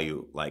 their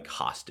value, like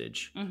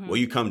hostage. Mm-hmm. Well,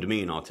 you come to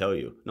me and I'll tell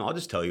you. No, I'll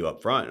just tell you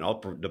up front, and I'll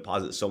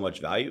deposit so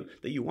much value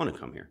that you want to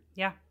come here.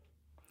 Yeah.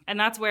 And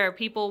that's where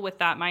people with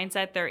that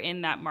mindset, they're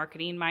in that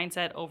marketing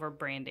mindset over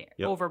branding,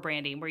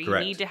 where you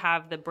need to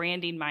have the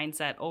branding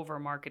mindset over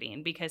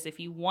marketing. Because if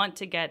you want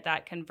to get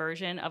that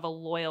conversion of a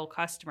loyal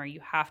customer,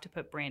 you have to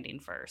put branding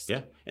first.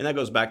 Yeah. And that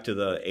goes back to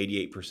the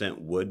 88%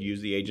 would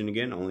use the agent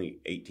again, only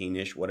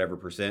 18-ish, whatever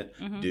percent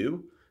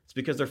do. It's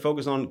because they're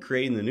focused on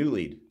creating the new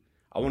lead.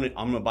 I'm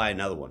going to buy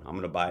another one. I'm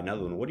going to buy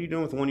another one. What are you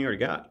doing with the one you already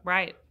got?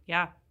 Right.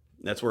 Yeah.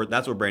 That's where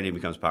branding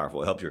becomes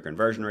powerful. It helps your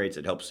conversion rates.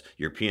 It helps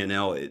your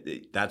P&L.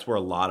 That's where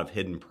a lot of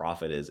hidden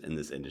profit is in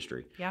this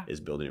industry. Yeah. Is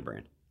building a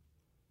brand.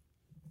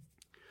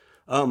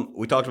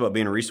 We talked about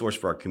being a resource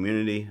for our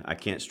community. I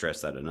can't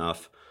stress that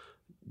enough.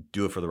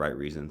 Do it for the right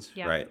reasons,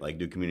 right? Like,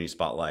 do community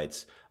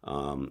spotlights.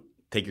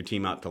 Take your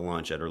team out to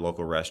lunch at our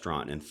local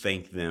restaurant and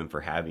thank them for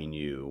having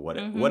you,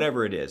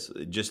 whatever it is.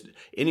 Just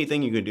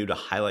anything you can do to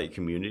highlight your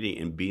community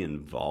and be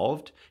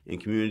involved in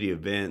community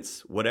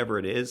events, whatever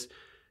it is,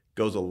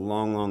 goes a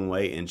long, long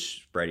way in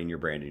spreading your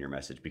brand and your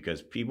message,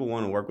 because people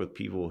want to work with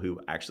people who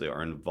actually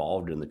are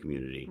involved in the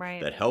community,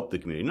 that help the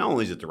community. Not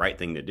only is it the right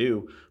thing to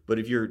do, but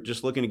if you're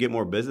just looking to get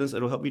more business,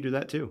 it'll help you do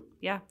that too.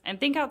 Yeah. And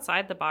think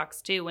outside the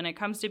box too. When it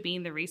comes to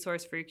being the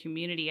resource for your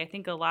community, I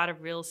think a lot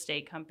of real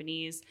estate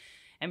companies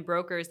and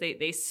brokers,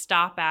 they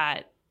stop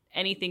at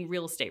anything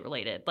real estate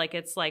related. Like,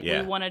 it's like,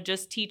 we want to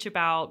just teach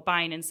about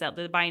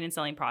the buying and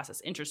selling process,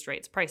 interest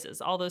rates,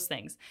 prices, all those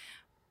things.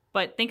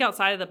 But think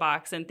outside of the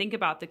box and think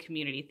about the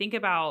community. Think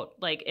about,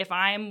 like, if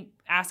I'm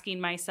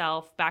asking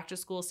myself, back to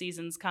school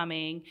season's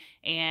coming,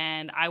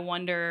 and I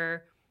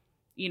wonder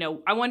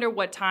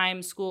what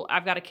time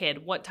I've got a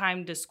kid, what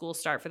time does school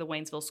start for the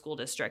Waynesville School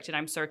District? And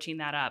I'm searching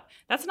that up.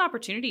 That's an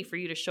opportunity for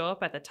you to show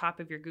up at the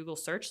top of your Google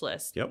search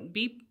list. Yep.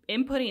 Be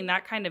inputting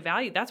that kind of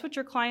value. That's what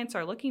your clients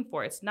are looking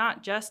for. It's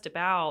not just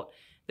about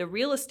the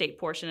real estate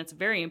portion. It's a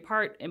very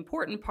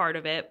important part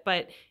of it,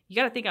 but you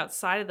got to think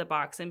outside of the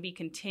box and be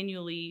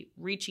continually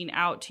reaching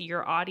out to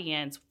your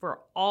audience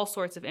for all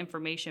sorts of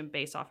information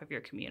based off of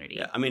your community.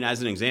 Yeah. I mean,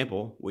 as an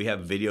example, we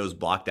have videos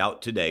blocked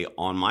out today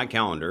on my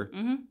calendar.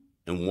 Mm-hmm.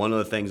 And one of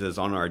the things that's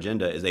on our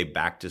agenda is a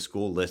back to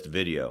school list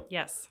video.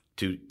 Yes.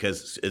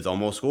 Because it's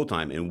almost school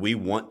time, and we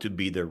want to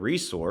be the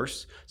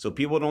resource so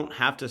people don't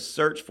have to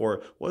search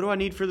for, what do I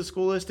need for the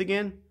school list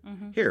again?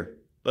 Mm-hmm. Here,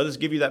 let us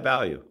give you that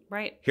value.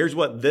 Right. Here's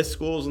what this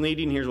school's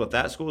needing. Here's what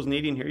that school's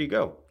needing. Here you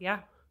go.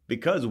 Yeah.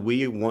 Because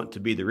we want to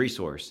be the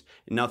resource.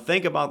 And now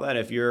think about that.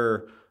 If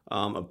you're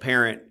a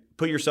parent,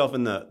 put yourself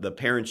in the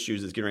parent's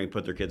shoes that's getting ready to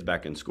put their kids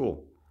back in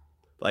school.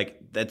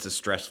 Like, that's a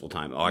stressful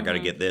time. Oh, I got to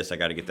get this. I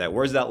got to get that.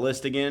 Where's that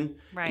list again?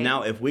 Right.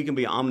 Now, if we can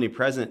be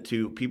omnipresent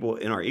to people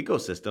in our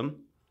ecosystem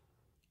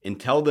and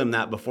tell them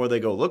that before they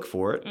go look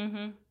for it,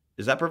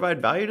 does that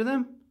provide value to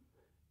them?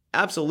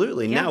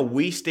 Absolutely. Yeah. Now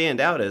we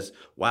stand out as,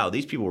 wow,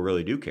 these people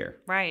really do care.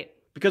 Right.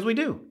 Because we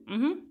do.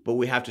 Mm-hmm. But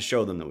we have to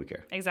show them that we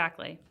care.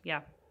 Exactly.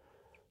 Yeah.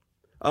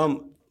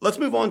 Let's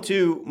move on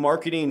to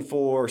marketing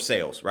for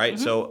sales, right?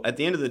 Mm-hmm. So at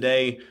the end of the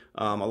day,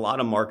 a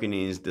lot of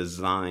marketing is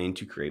designed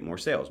to create more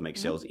sales, make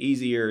sales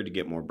easier, to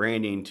get more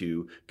branding,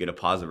 to get a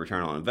positive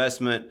return on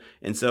investment.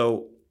 And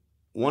so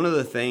one of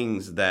the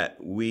things that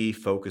we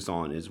focus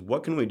on is,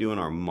 what can we do in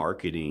our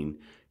marketing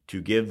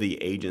to give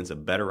the agents a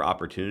better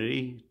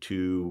opportunity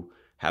to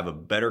have a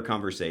better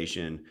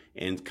conversation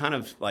and kind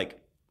of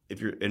like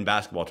if you're in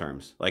basketball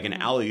terms, like an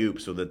alley-oop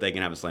so that they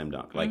can have a slam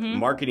dunk. Like Mm-hmm.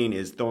 marketing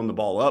is throwing the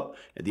ball up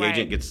and the Right.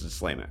 agent gets to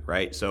slam it,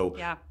 right? So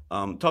Yeah.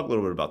 talk a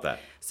little bit about that.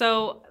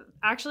 So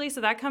actually,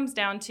 so that comes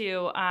down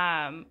to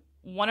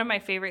one of my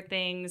favorite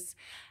things.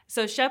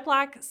 So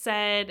Sheplack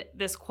said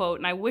this quote,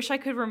 and I wish I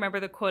could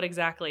remember the quote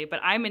exactly, but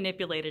I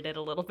manipulated it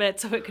a little bit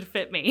so it could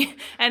fit me.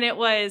 And it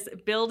was,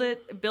 build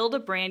a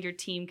brand your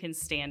team can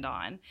stand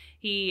on.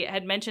 He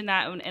had mentioned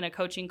that in a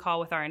coaching call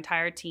with our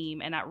entire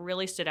team, and that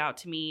really stood out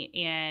to me.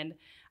 And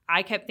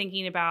I kept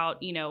thinking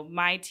about,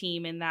 my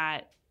team, and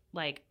that,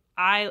 like,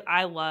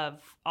 I love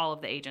all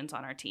of the agents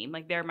on our team.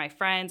 Like, they're my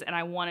friends, and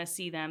I want to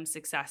see them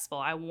successful.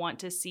 I want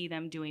to see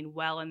them doing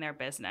well in their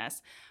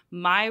business.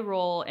 My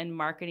role in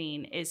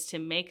marketing is to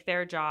make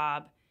their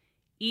job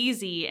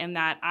easy, in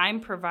that I'm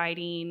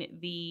providing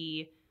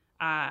the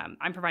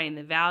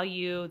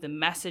value, the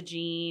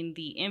messaging,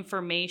 the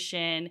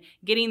information,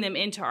 getting them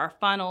into our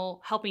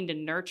funnel, helping to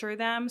nurture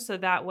them, so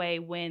that way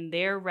when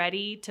they're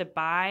ready to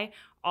buy,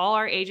 all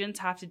our agents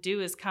have to do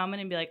is come in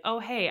and be like, oh,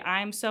 hey,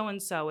 I'm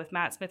so-and-so with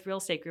Matt Smith Real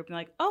Estate Group. And they're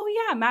like, oh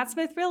yeah, Matt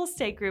Smith Real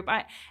Estate Group.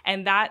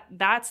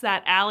 That's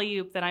that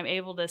alley-oop that I'm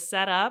able to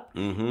set up,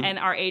 and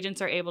our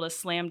agents are able to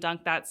slam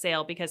dunk that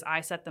sale because I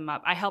set them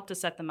up. I help to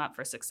set them up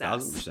for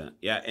success. 1,000%.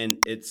 Yeah,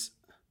 and it's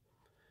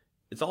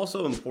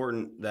also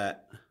important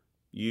that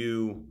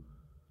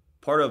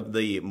part of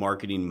the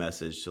marketing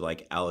message to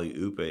like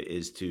alley-oop it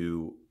is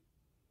to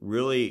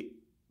really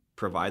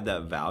provide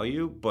that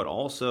value, but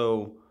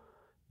also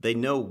they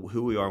know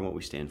who we are and what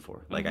we stand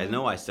for. Like, I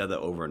know I said that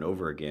over and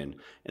over again,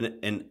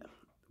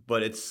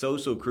 but it's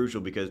so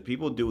crucial because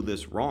people do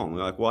this wrong.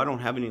 They're like, well, I don't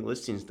have any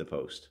listings to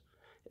post.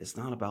 It's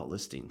not about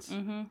listings.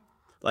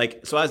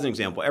 Like, so as an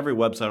example, every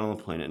website on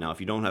the planet now, if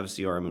you don't have a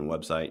CRM and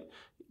website,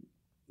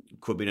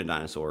 quit being a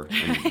dinosaur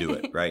and do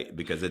it, right?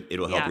 Because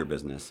it'll help your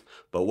business.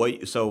 But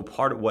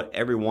part of what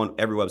every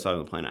website on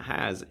the planet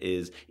has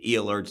is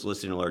e-alerts,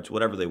 listing alerts,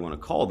 whatever they want to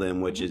call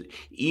them, which is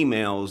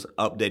emails,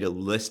 updated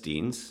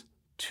listings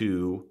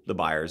to the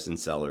buyers and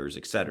sellers,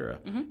 et cetera,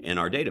 in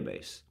our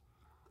database.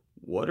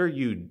 What are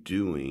you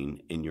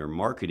doing in your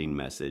marketing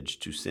message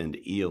to send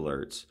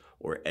e-alerts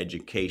or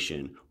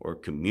education or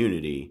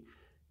community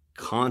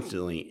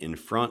constantly in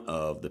front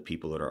of the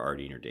people that are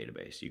already in your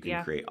database? You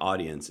can create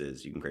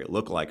audiences, you can create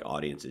lookalike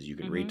audiences, you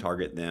can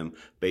retarget them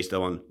based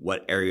on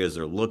what areas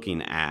they're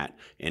looking at.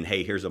 And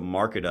hey, here's a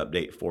market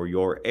update for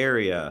your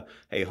area.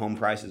 Hey, home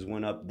prices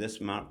went up this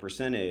amount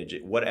percentage,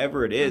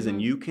 whatever it is. And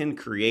you can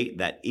create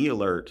that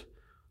e-alert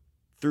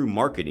through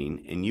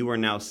marketing, and you are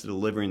now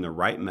delivering the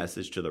right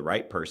message to the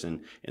right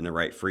person in the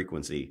right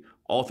frequency,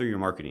 all through your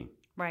marketing.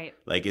 Right.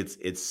 Like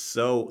it's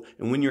so,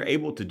 and when you're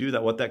able to do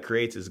that, what that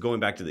creates is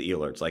going back to the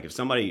e-alerts. Like if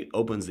somebody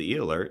opens the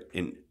e-alert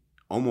in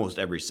almost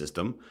every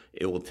system,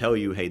 it will tell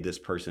you, hey, this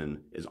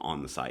person is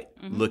on the site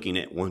looking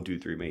at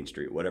 123 Main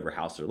Street, whatever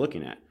house they're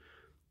looking at.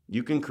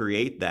 You can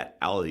create that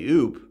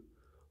alley-oop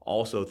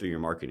also through your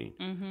marketing,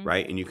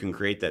 right? And you can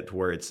create that to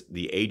where it's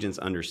the agents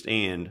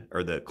understand,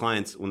 or the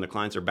clients, when the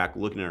clients are back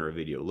looking at our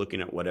video,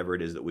 looking at whatever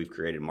it is that we've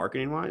created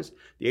marketing-wise,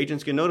 the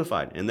agents get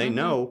notified and they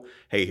know,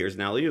 hey, here's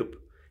an alley-oop.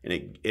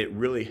 And it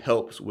really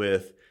helps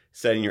with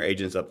setting your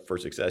agents up for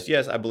success.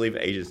 Yes, I believe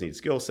agents need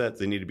skill sets.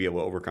 They need to be able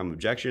to overcome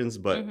objections.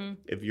 But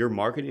if your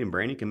marketing and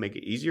branding can make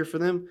it easier for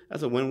them,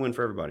 that's a win-win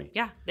for everybody.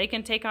 Yeah, they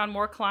can take on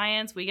more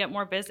clients. We get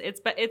more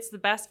business. It's the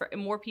best for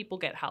more people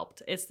get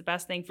helped. It's the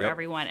best thing for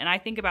everyone. And I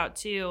think about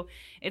too,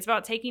 it's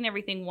about taking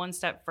everything one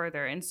step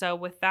further. And so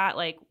with that,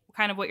 like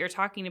kind of what you're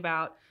talking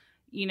about,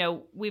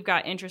 we've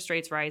got interest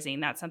rates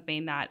rising. That's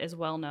something that is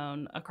well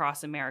known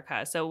across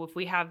America. So if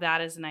we have that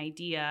as an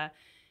idea,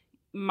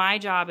 my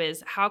job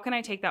is, how can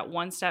I take that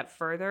one step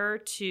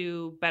further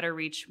to better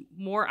reach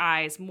more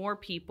eyes, more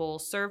people,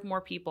 serve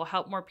more people,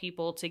 help more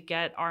people to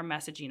get our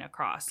messaging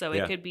across? So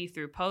it could be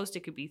through post, it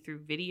could be through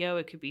video,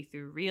 it could be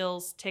through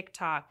Reels,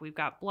 TikTok. We've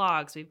got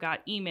blogs, we've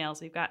got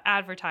emails, we've got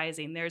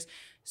advertising. There's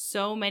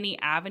so many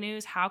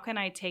avenues. How can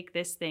I take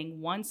this thing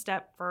one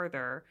step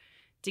further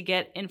to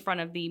get in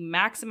front of the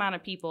max amount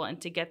of people and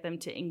to get them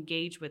to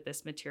engage with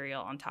this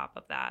material on top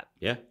of that?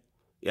 Yeah.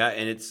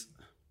 And it's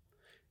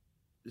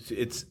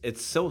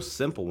so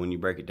simple when you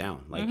break it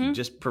down. Like you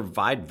just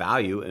provide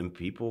value and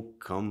people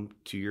come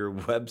to your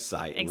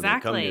website. And when they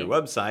come to your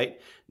website,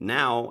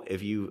 now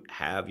if you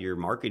have your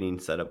marketing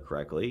set up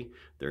correctly,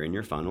 they're in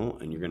your funnel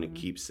and you're going to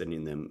keep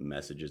sending them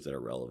messages that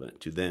are relevant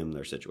to them,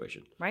 their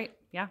situation. Right.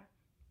 Yeah.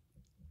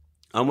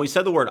 We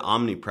said the word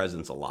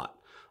omnipresence a lot.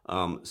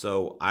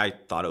 So I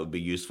thought it would be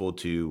useful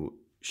to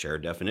share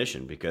a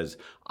definition because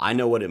I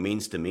know what it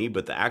means to me,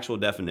 but the actual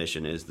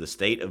definition is the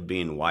state of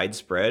being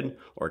widespread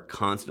or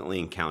constantly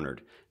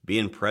encountered,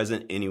 being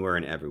present anywhere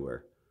and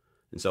everywhere.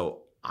 And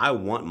so I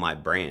want my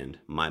brand,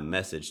 my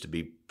message to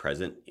be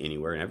present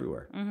anywhere and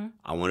everywhere.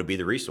 I want to be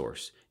the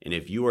resource. And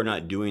if you are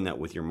not doing that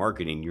with your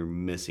marketing, you're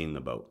missing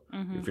the boat.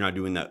 If you're not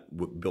doing that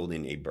with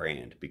building a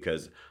brand,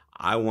 because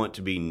I want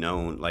to be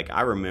known. Like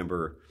I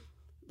remember,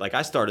 like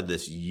I started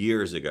this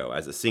years ago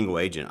as a single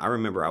agent. I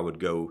remember I would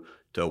go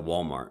to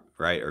Walmart,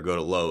 right? Or go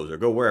to Lowe's or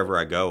go wherever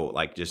I go,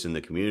 like just in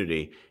the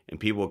community, and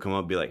people will come up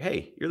and be like,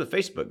 hey, you're the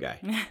Facebook guy.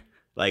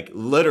 Like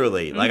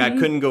literally, like I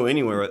couldn't go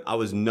anywhere. I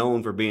was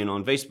known for being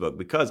on Facebook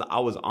because I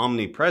was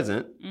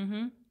omnipresent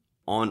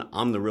on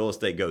I'm the real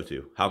estate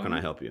go-to. How can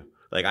I help you?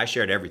 Like I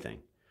shared everything.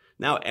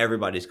 Now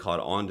everybody's caught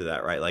on to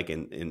that, right? Like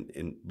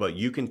but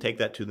you can take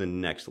that to the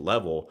next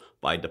level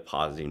by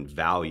depositing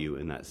value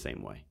in that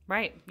same way.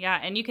 Right. Yeah.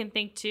 And you can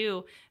think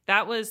too,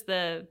 that was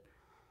the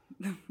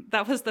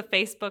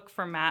Facebook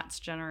for Matt's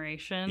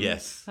generation.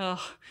 Yes.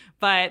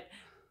 But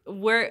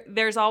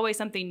there's always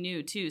something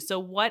new too. So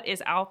what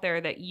is out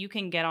there that you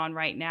can get on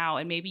right now?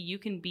 And maybe you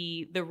can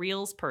be the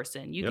Reels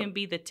person. You can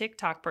be the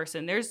TikTok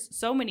person. There's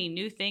so many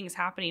new things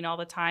happening all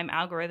the time.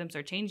 Algorithms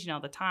are changing all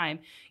the time.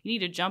 You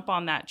need to jump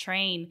on that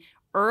train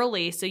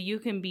early so you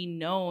can be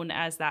known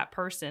as that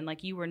person.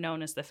 Like you were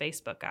known as the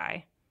Facebook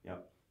guy.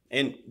 Yep.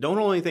 And don't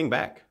hold anything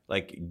back.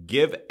 Like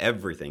give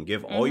everything.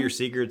 Give all your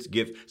secrets.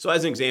 So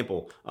as an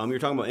example, you're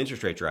talking about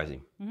interest rates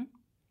rising.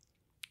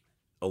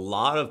 A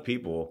lot of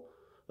people,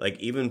 like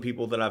even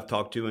people that I've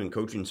talked to in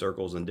coaching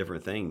circles and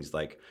different things,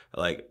 like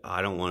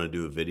I don't want to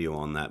do a video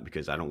on that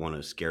because I don't want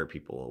to scare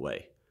people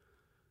away.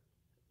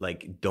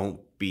 Like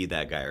don't be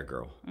that guy or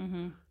girl.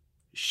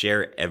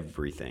 Share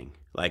everything.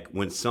 Like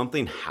when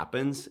something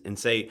happens and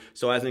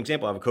so as an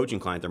example, I have a coaching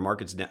client, their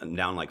market's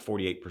down like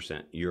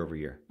 48% year over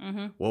year.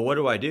 Well,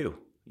 what do?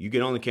 You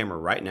get on the camera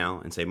right now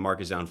and say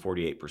market's down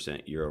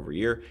 48% year over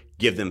year.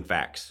 Give them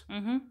facts.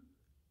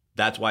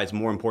 That's why it's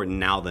more important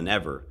now than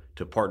ever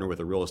to partner with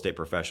a real estate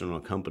professional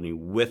company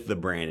with the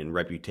brand and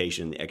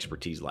reputation, the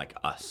expertise like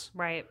us.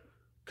 Right.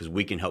 Because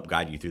we can help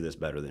guide you through this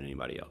better than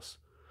anybody else.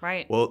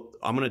 Right. Well,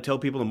 I'm going to tell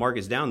people the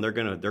market's down. They're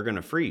going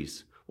to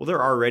freeze. Well,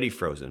 they're already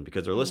frozen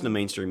because they're listening to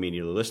mainstream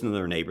media. They're listening to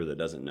their neighbor that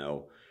doesn't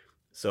know.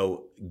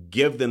 So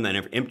give them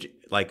that.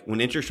 Like when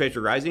interest rates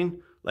are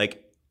rising,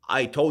 like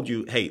I told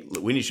you, hey,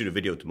 we need to shoot a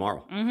video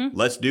tomorrow.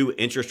 Let's do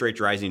interest rates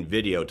rising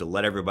video to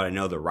let everybody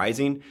know they're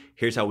rising.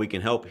 Here's how we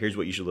can help. Here's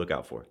what you should look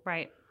out for.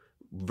 Right.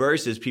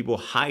 Versus people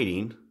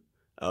hiding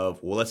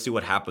of, well, let's see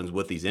what happens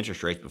with these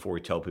interest rates before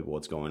we tell people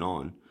what's going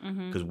on.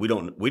 Because we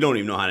don't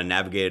even know how to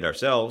navigate it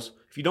ourselves.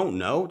 If you don't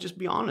know, just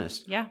be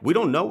honest. Yeah. We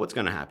don't know what's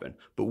going to happen,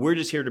 but we're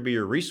just here to be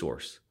your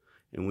resource.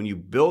 And when you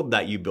build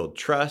that, you build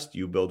trust,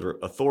 you build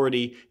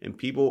authority, and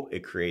people,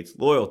 it creates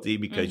loyalty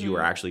because you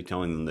are actually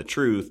telling them the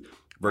truth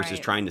versus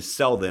trying to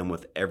sell them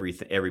with every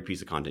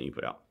piece of content you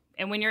put out.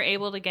 And when you're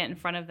able to get in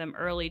front of them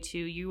early too,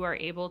 you are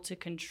able to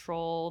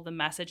control the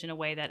message in a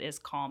way that is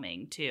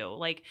calming too.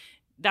 Like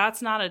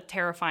that's not a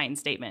terrifying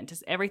statement.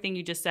 Just everything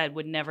you just said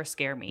would never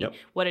scare me. Yep.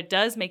 What it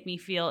does make me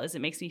feel is it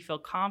makes me feel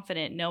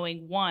confident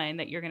knowing, one,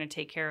 that you're going to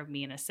take care of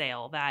me in a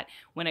sale, that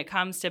when it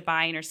comes to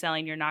buying or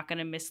selling, you're not going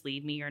to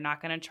mislead me. You're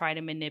not going to try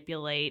to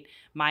manipulate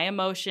my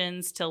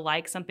emotions to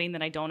like something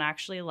that I don't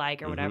actually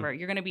like or whatever.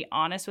 You're going to be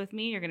honest with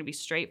me. You're going to be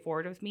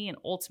straightforward with me. And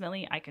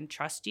ultimately, I can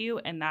trust you.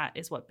 And that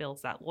is what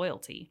builds that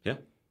loyalty. Yeah,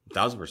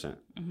 1,000%.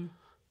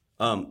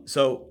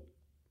 So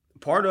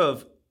part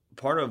of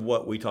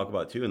what we talk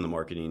about too in the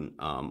marketing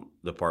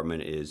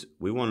department is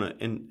we want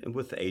to, and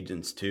with the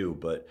agents too,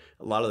 but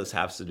a lot of this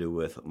has to do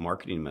with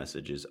marketing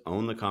messages.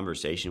 Own the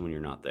conversation when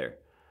you're not there.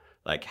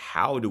 Like,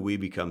 how do we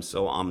become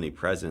so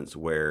omnipresent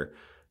where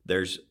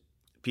there's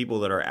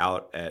people that are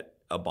out at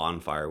a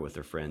bonfire with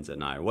their friends at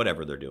night or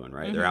whatever they're doing,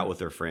 right? They're out with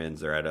their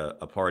friends, they're at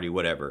a party,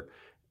 whatever,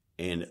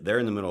 and they're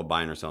in the middle of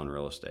buying or selling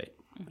real estate.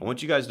 I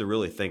want you guys to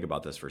really think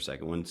about this for a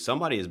second. When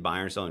somebody is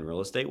buying or selling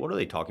real estate, what are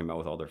they talking about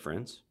with all their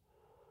friends?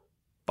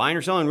 Buying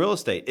or selling real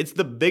estate. It's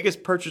the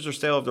biggest purchase or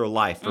sale of their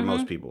life for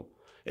most people.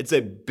 It's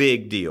a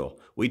big deal.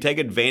 We take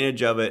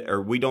advantage of it,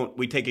 or we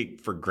take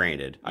it for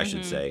granted, I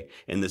should say,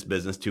 in this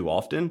business too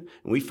often.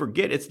 And we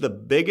forget it's the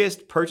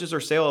biggest purchase or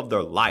sale of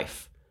their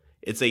life.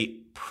 It's a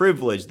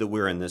privilege that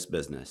we're in this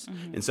business.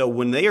 And so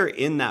when they are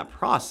in that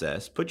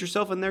process, put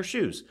yourself in their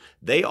shoes.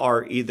 They're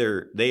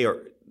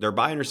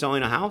buying or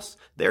selling a house.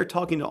 They're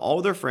talking to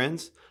all their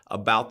friends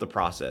about the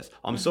process.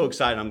 I'm so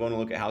excited. I'm going to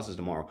look at houses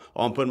tomorrow.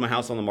 Oh, I'm putting my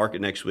house on the market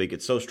next week.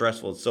 It's so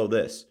stressful. It's so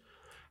this.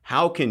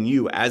 How can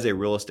you, as a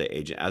real estate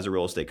agent, as a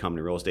real estate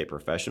company, real estate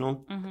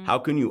professional, how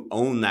can you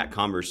own that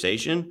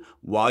conversation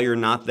while you're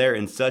not there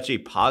in such a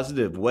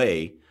positive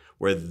way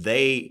where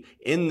they,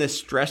 in this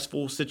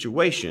stressful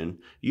situation,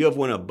 you have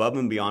went above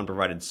and beyond,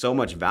 provided so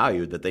much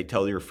value that they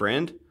tell your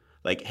friend,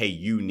 like, hey,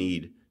 you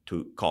need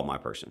to call my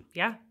person.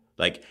 Yeah.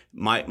 Like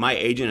my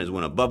agent has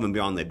went above and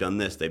beyond. They've done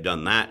this, they've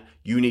done that.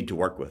 You need to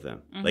work with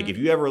them. Like if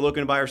you ever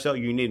looking to buy or sell,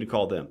 you need to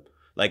call them.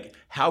 Like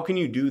how can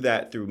you do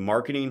that through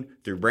marketing,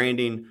 through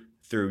branding,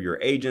 through your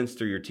agents,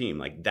 through your team?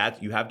 Like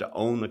that, you have to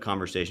own the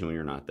conversation when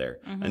you're not there.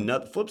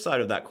 Another flip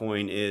side of that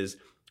coin is,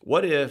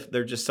 what if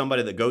they're just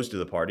somebody that goes to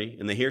the party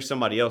and they hear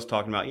somebody else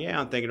talking about, yeah,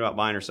 I'm thinking about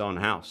buying or selling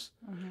a house.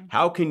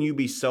 How can you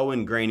be so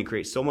ingrained and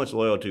create so much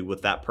loyalty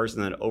with that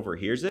person that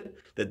overhears it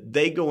that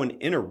they go and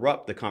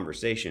interrupt the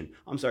conversation?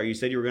 I'm sorry, you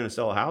said you were going to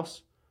sell a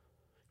house?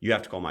 You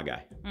have to call my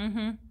guy.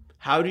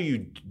 How do you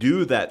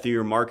do that through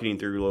your marketing,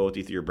 through your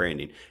loyalty, through your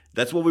branding?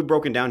 That's what we've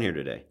broken down here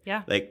today.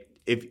 Yeah. Like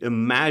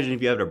imagine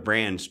if you had a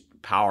brand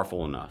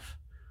powerful enough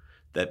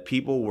that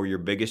people were your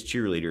biggest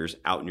cheerleaders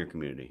out in your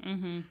community.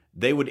 Mm-hmm.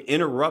 They would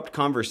interrupt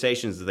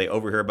conversations that they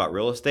overhear about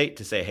real estate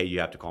to say, hey, you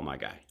have to call my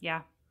guy.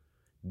 Yeah.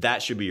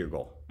 That should be your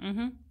goal.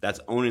 Mm-hmm. That's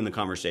owning the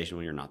conversation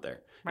when you're not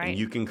there. Right. And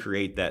you can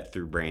create that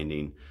through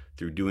branding,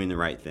 through doing the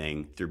right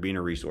thing, through being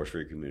a resource for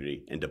your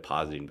community and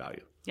depositing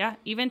value. Yeah,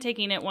 even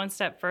taking it one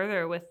step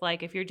further with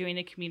like if you're doing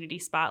a community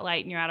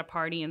spotlight and you're at a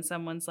party and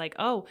someone's like,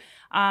 oh,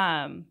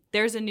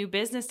 there's a new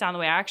business down the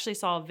way. I actually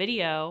saw a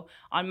video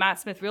on Matt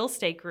Smith Real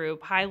Estate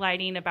Group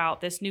highlighting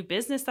about this new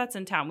business that's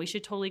in town. We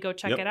should totally go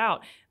check it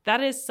out.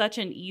 That is such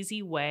an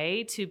easy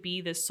way to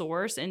be the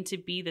source and to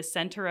be the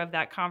center of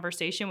that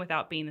conversation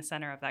without being the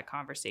center of that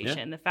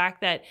conversation. The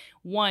fact that,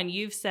 one,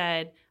 you've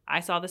said,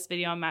 I saw this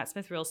video on Matt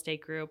Smith Real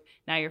Estate Group.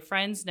 Now your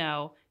friends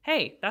know,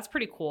 hey, that's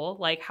pretty cool.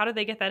 Like, how did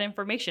they get that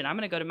information? I'm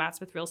going to go to Matt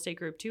Smith Real Estate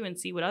Group too and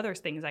see what other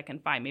things I can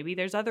find. Maybe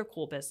there's other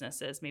cool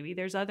businesses. Maybe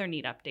there's other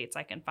neat updates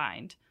I can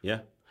find. Yeah.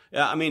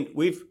 I mean,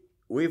 we've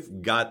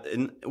got,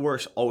 and we're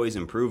always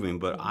improving,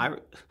 but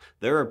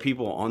there are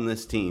people on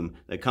this team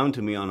that come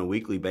to me on a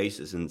weekly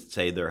basis and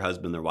say their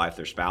husband, their wife,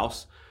 their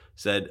spouse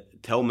said,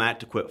 tell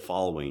Matt to quit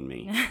following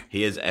me.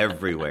 He is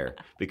everywhere.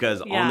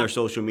 Because on their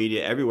social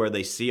media, everywhere,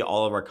 they see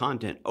all of our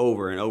content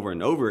over and over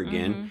and over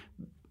again.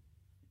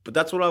 But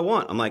that's what I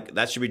want. I'm like,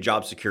 that should be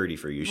job security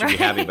for you. You should be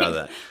happy about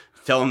that.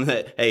 Tell them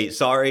that, hey,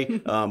 sorry,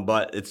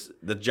 but it's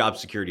the job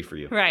security for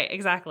you. Right,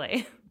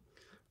 exactly.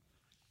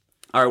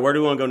 All right, where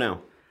do we want to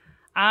go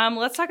now?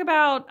 Let's talk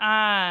about,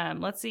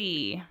 let's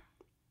see.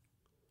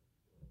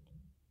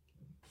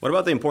 What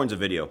about the importance of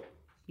video?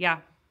 Yeah.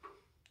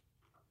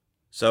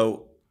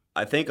 So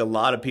I think a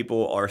lot of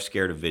people are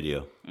scared of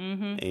video.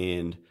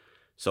 And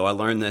so I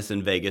learned this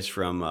in Vegas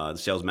from the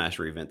Sales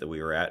Mastery event that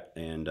we were at.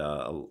 And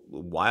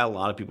why a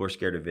lot of people are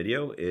scared of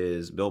video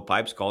is Bill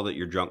Pipes called it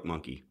your drunk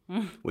monkey,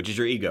 which is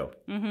your ego.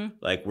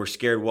 Like, we're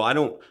scared. Well, I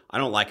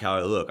don't like how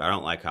I look. I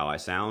don't like how I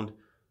sound.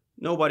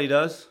 Nobody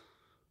does.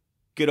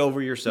 Get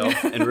over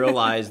yourself and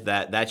realize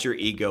that that's your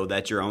ego.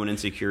 That's your own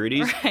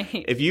insecurities.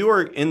 Right. If you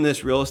are in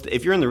this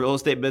if you're in the real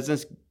estate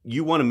business,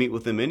 you want to meet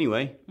with them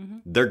anyway.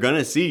 They're going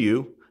to see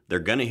you. They're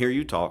going to hear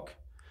you talk.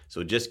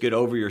 So just get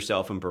over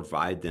yourself and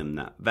provide them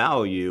that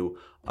value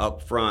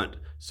up front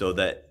so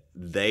that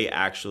they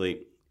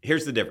actually,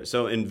 here's the difference.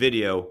 So in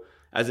video,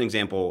 as an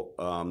example,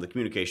 the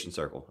communication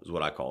circle is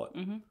what I call it.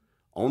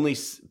 Only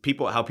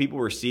how people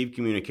receive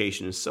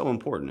communication is so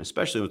important,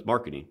 especially with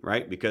marketing,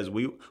 right? Because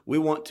we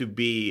want to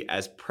be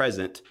as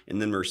present and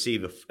then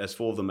receive as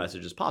full of the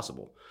message as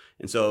possible.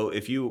 And so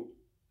if you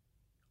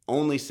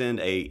only send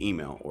a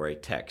email or a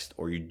text,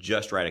 or you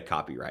just write a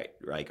copyright,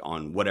 like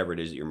on whatever it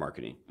is that you're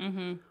marketing,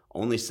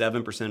 only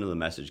 7% of the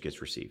message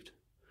gets received.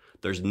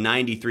 There's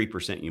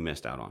 93% you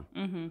missed out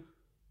on.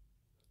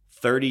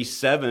 38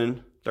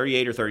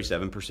 or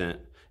 37%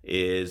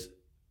 is,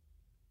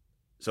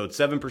 so it's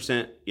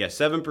 7%. Yeah,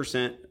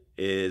 7%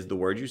 is the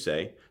word you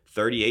say.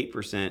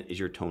 38% is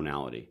your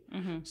tonality.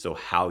 So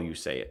how you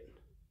say it,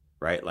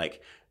 right?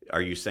 Like,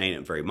 are you saying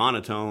it very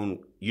monotone?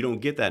 You don't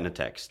get that in a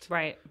text.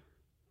 Right.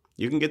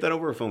 You can get that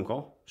over a phone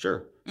call.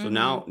 Sure. So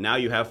now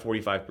you have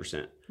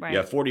 45%. Right. You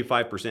have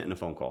 45% in a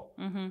phone call.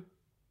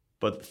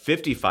 But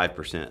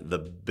 55%, the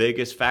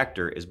biggest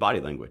factor is body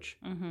language.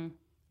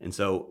 And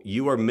so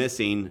you are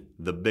missing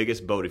the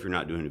biggest boat if you're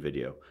not doing a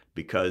video,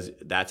 because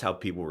that's how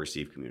people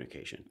receive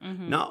communication.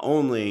 Not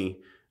only,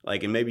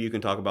 like, and maybe you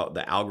can talk about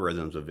the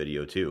algorithms of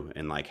video too,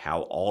 and like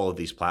how all of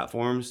these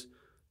platforms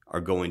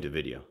are going to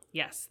video.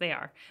 Yes, they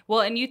are. Well,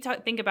 and you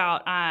think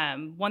about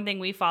one thing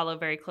we follow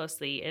very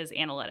closely is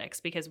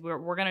analytics, because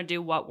we're going to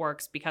do what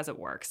works because it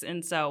works.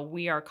 And so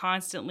we are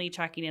constantly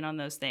checking in on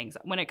those things.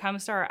 When it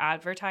comes to our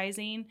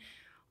advertising,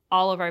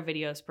 all of our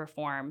videos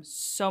perform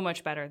so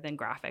much better than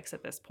graphics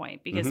at this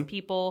point, because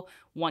people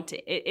want to,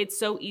 it's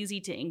so easy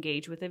to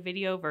engage with a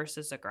video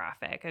versus a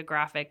graphic. A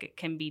graphic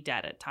can be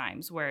dead at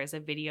times, whereas a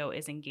video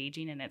is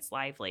engaging and it's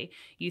lively.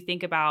 You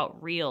think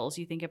about Reels,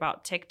 you think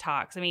about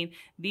TikToks. I mean,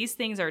 these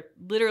things are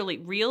literally,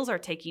 Reels are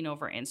taking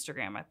over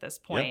Instagram at this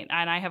point.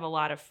 And I have a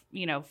lot of,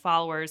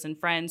 followers and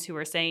friends who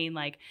are saying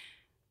like,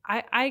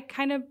 I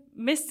kind of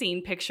miss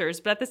seeing pictures,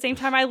 but at the same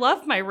time, I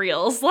love my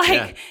Reels.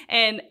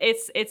 And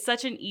it's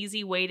such an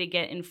easy way to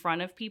get in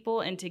front of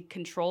people and to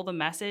control the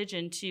message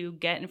and to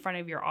get in front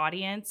of your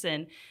audience.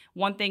 And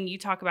one thing you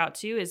talk about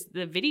too is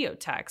the video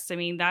text. I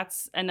mean,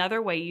 that's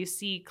another way you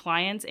see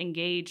clients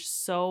engage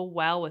so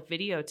well with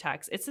video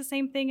text. It's the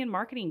same thing in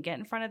marketing. Get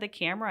in front of the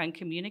camera and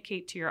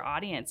communicate to your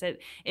audience.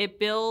 It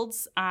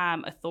builds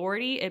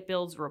authority, it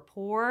builds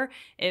rapport,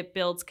 it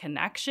builds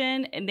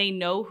connection, and they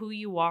know who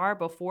you are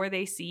before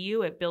they see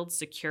you. It builds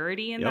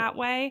security in that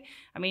way.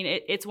 I mean,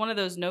 it's one of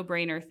those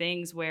no-brainer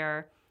things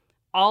where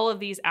all of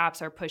these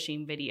apps are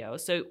pushing video.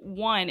 So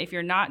one, if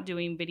you're not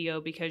doing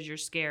video because you're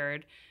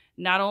scared,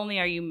 not only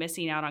are you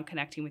missing out on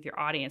connecting with your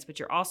audience, but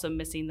you're also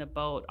missing the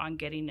boat on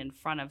getting in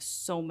front of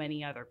so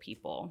many other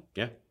people.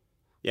 Yeah.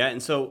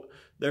 And so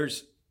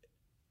there's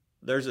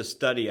a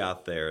study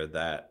out there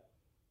that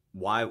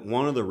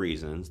one of the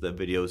reasons that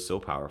video is so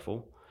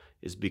powerful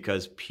is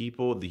because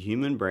the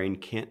human brain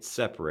can't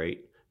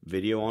separate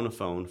video on a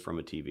phone from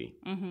a TV.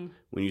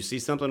 When you see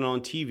something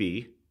on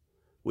TV,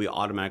 we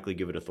automatically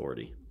give it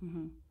authority.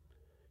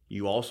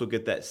 You also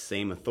get that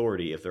same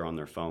authority if they're on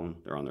their phone,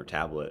 they're on their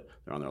tablet,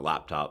 they're on their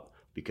laptop,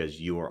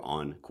 because you are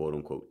on quote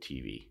unquote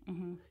TV.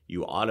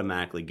 You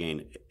automatically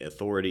gain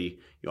authority,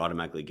 you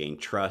automatically gain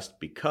trust,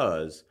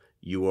 because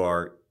you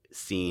are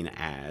seen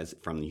as,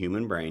 from the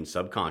human brain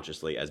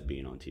subconsciously, as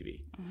being on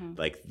TV.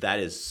 Like, that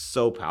is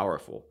so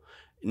powerful.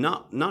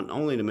 Not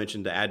only to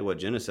mention, to add to what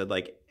Jenna said,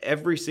 like,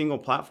 every single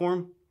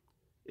platform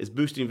is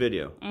boosting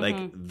video.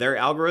 Like, their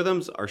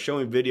algorithms are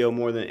showing video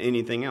more than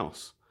anything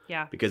else.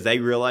 Yeah. Because they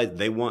realize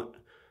they want.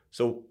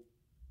 So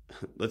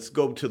let's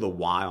go to the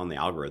why on the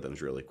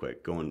algorithms really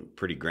quick, going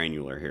pretty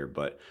granular here.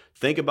 But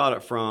think about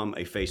it from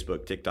a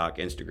Facebook, TikTok,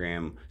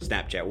 Instagram,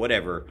 Snapchat,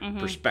 whatever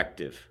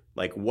perspective.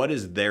 Like, what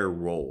is their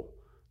role?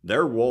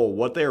 Their role,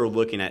 what they are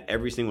looking at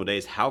every single day,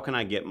 is how can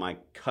I get my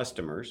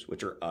customers,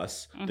 which are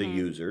us, the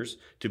users,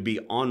 to be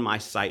on my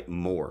site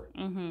more?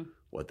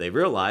 What they've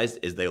realized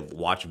is they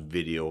watch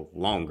video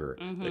longer.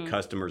 The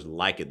customers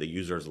like it. The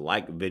users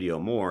like video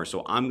more.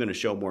 So I'm going to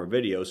show more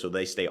video so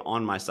they stay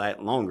on my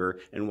site longer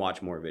and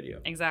watch more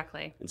video.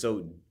 Exactly. And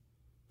so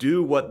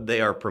do what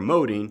they are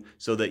promoting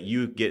so that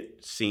you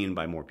get seen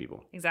by more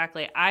people.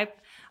 Exactly.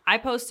 I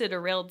posted a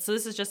reel. So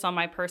this is just on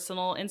my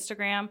personal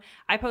Instagram.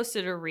 I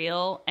posted a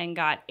reel and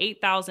got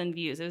 8,000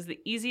 views. It was the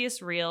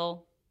easiest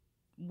reel.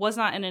 Was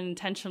not an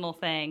intentional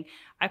thing.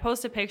 I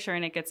post a picture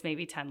and it gets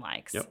maybe 10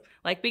 likes.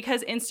 Like,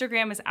 because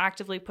Instagram is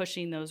actively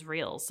pushing those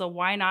reels. So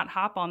why not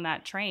hop on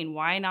that train?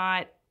 Why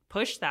not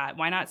push that?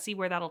 Why not see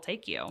where that'll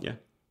take you?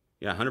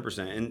 Yeah,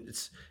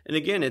 100%. And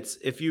again, it's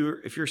if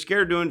you're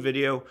scared of doing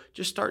video,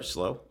 just start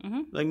slow.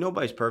 Like,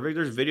 nobody's perfect.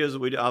 There's videos that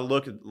we do. I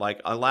look at,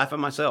 like, I laugh at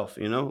myself,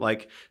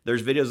 like,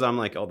 there's videos that I'm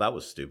like, oh, that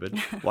was stupid.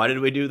 Why did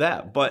we do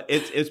that? But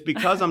it's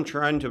because I'm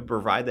trying to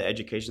provide the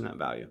education, that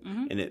value.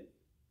 And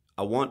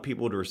I want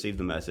people to receive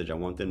the message. I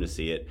want them to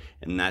see it.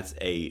 And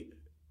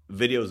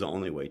video is the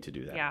only way to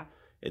do that. Yeah.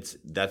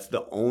 That's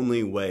the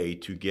only way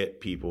to get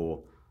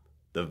people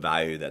the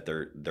value that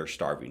they're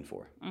starving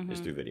for, is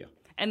through video.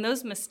 And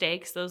those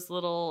mistakes, those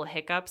little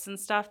hiccups and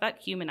stuff, that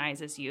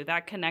humanizes you.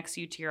 That connects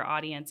you to your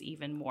audience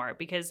even more,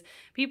 because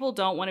people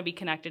don't want to be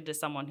connected to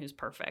someone who's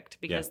perfect,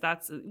 because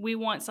we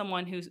want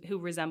someone who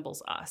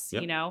resembles us.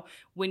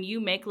 When you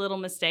make little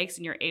mistakes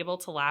and you're able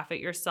to laugh at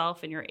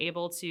yourself and you're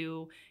able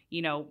to,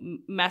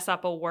 mess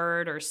up a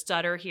word or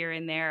stutter here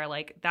and there,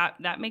 like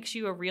that makes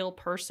you a real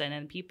person,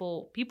 and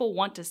people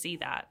want to see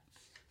that.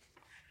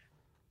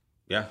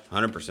 Yeah,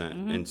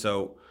 100%. And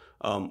so,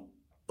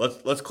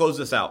 Let's close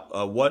this out.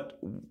 What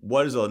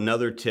is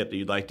another tip that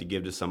you'd like to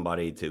give to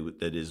somebody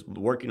that is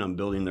working on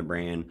building their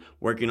brand,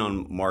 working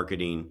on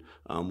marketing?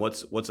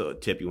 What's a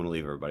tip you want to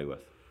leave everybody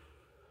with?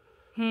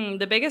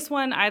 The biggest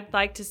one I'd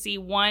like to see,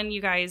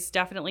 you guys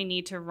definitely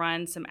need to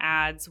run some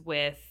ads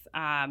with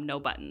no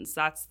buttons.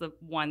 That's the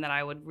one that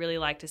I would really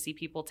like to see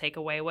people take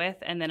away with.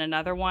 And then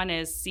another one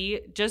is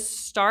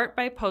just start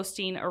by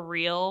posting a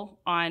reel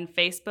on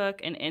Facebook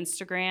and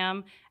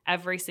Instagram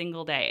every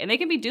single day. And they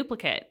can be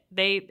duplicate.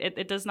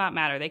 It does not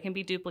matter. They can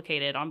be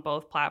duplicated on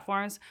both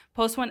platforms.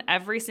 Post one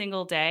every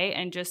single day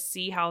and just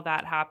see how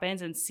that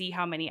happens and see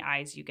how many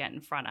eyes you get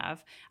in front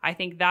of. I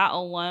think that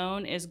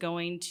alone is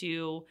going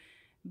to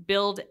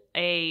build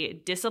a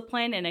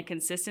discipline and a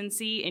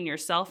consistency in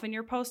yourself and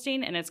your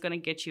posting, and it's going to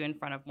get you in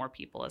front of more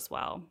people as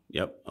well.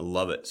 Yep, I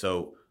love it.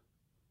 So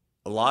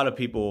a lot of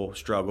people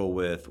struggle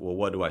with, well,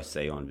 what do I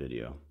say on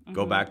video?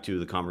 Go back to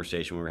the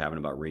conversation we were having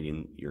about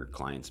reading your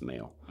client's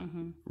mail.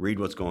 Read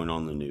what's going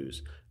on in the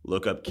news.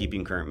 Look up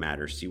Keeping Current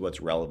Matters. See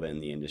what's relevant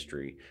in the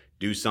industry.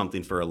 Do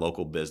something for a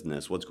local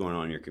business. What's going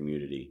on in your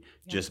community.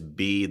 Just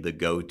be the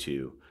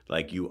go-to.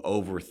 Like, you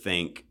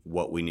overthink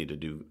what we need to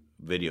do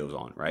videos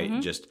on,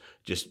 right? Just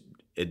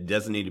it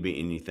doesn't need to be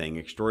anything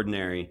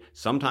extraordinary.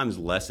 Sometimes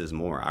less is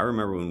more. I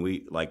remember when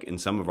we, like, in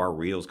some of our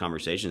Reels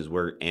conversations,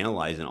 we're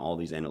analyzing all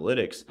these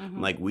analytics.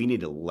 I'm like, we need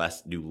to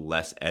do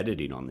less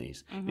editing on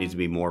these. It needs to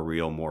be more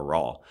real, more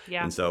raw.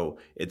 And so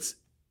it's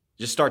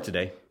just start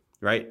today,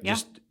 right?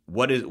 Just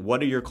what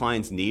do your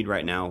clients need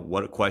right now?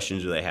 What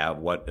questions do they have?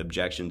 What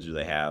objections do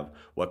they have?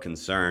 What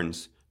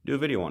concerns? Do a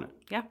video on it.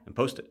 And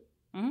post it.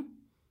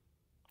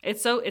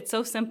 It's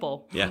so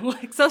simple.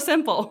 Like, so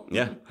simple.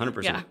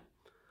 100%.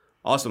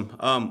 Awesome.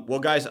 Well,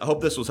 guys, I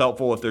hope this was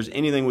helpful. If there's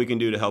anything we can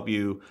do to help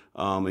you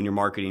in your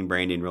marketing,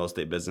 branding, real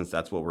estate business,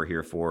 that's what we're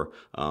here for.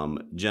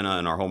 Jenna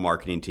and our whole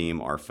marketing team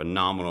are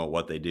phenomenal at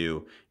what they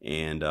do.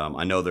 And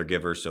I know they're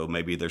givers, so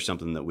maybe there's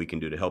something that we can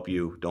do to help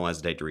you. Don't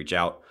hesitate to reach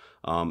out.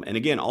 And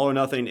again, All or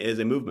Nothing is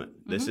a movement.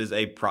 This is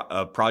a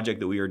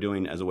project that we are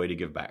doing as a way to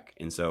give back.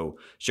 And so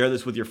share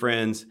this with your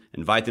friends,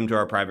 invite them to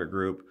our private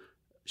group,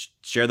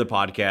 share the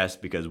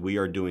podcast, because we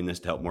are doing this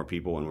to help more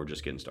people, and we're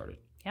just getting started.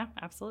 Yeah,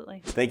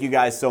 absolutely. Thank you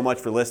guys so much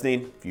for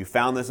listening. If you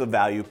found this of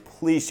value,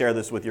 please share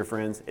this with your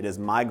friends. It is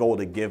my goal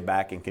to give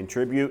back and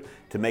contribute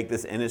to make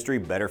this industry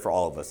better for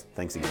all of us.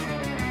 Thanks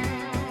again.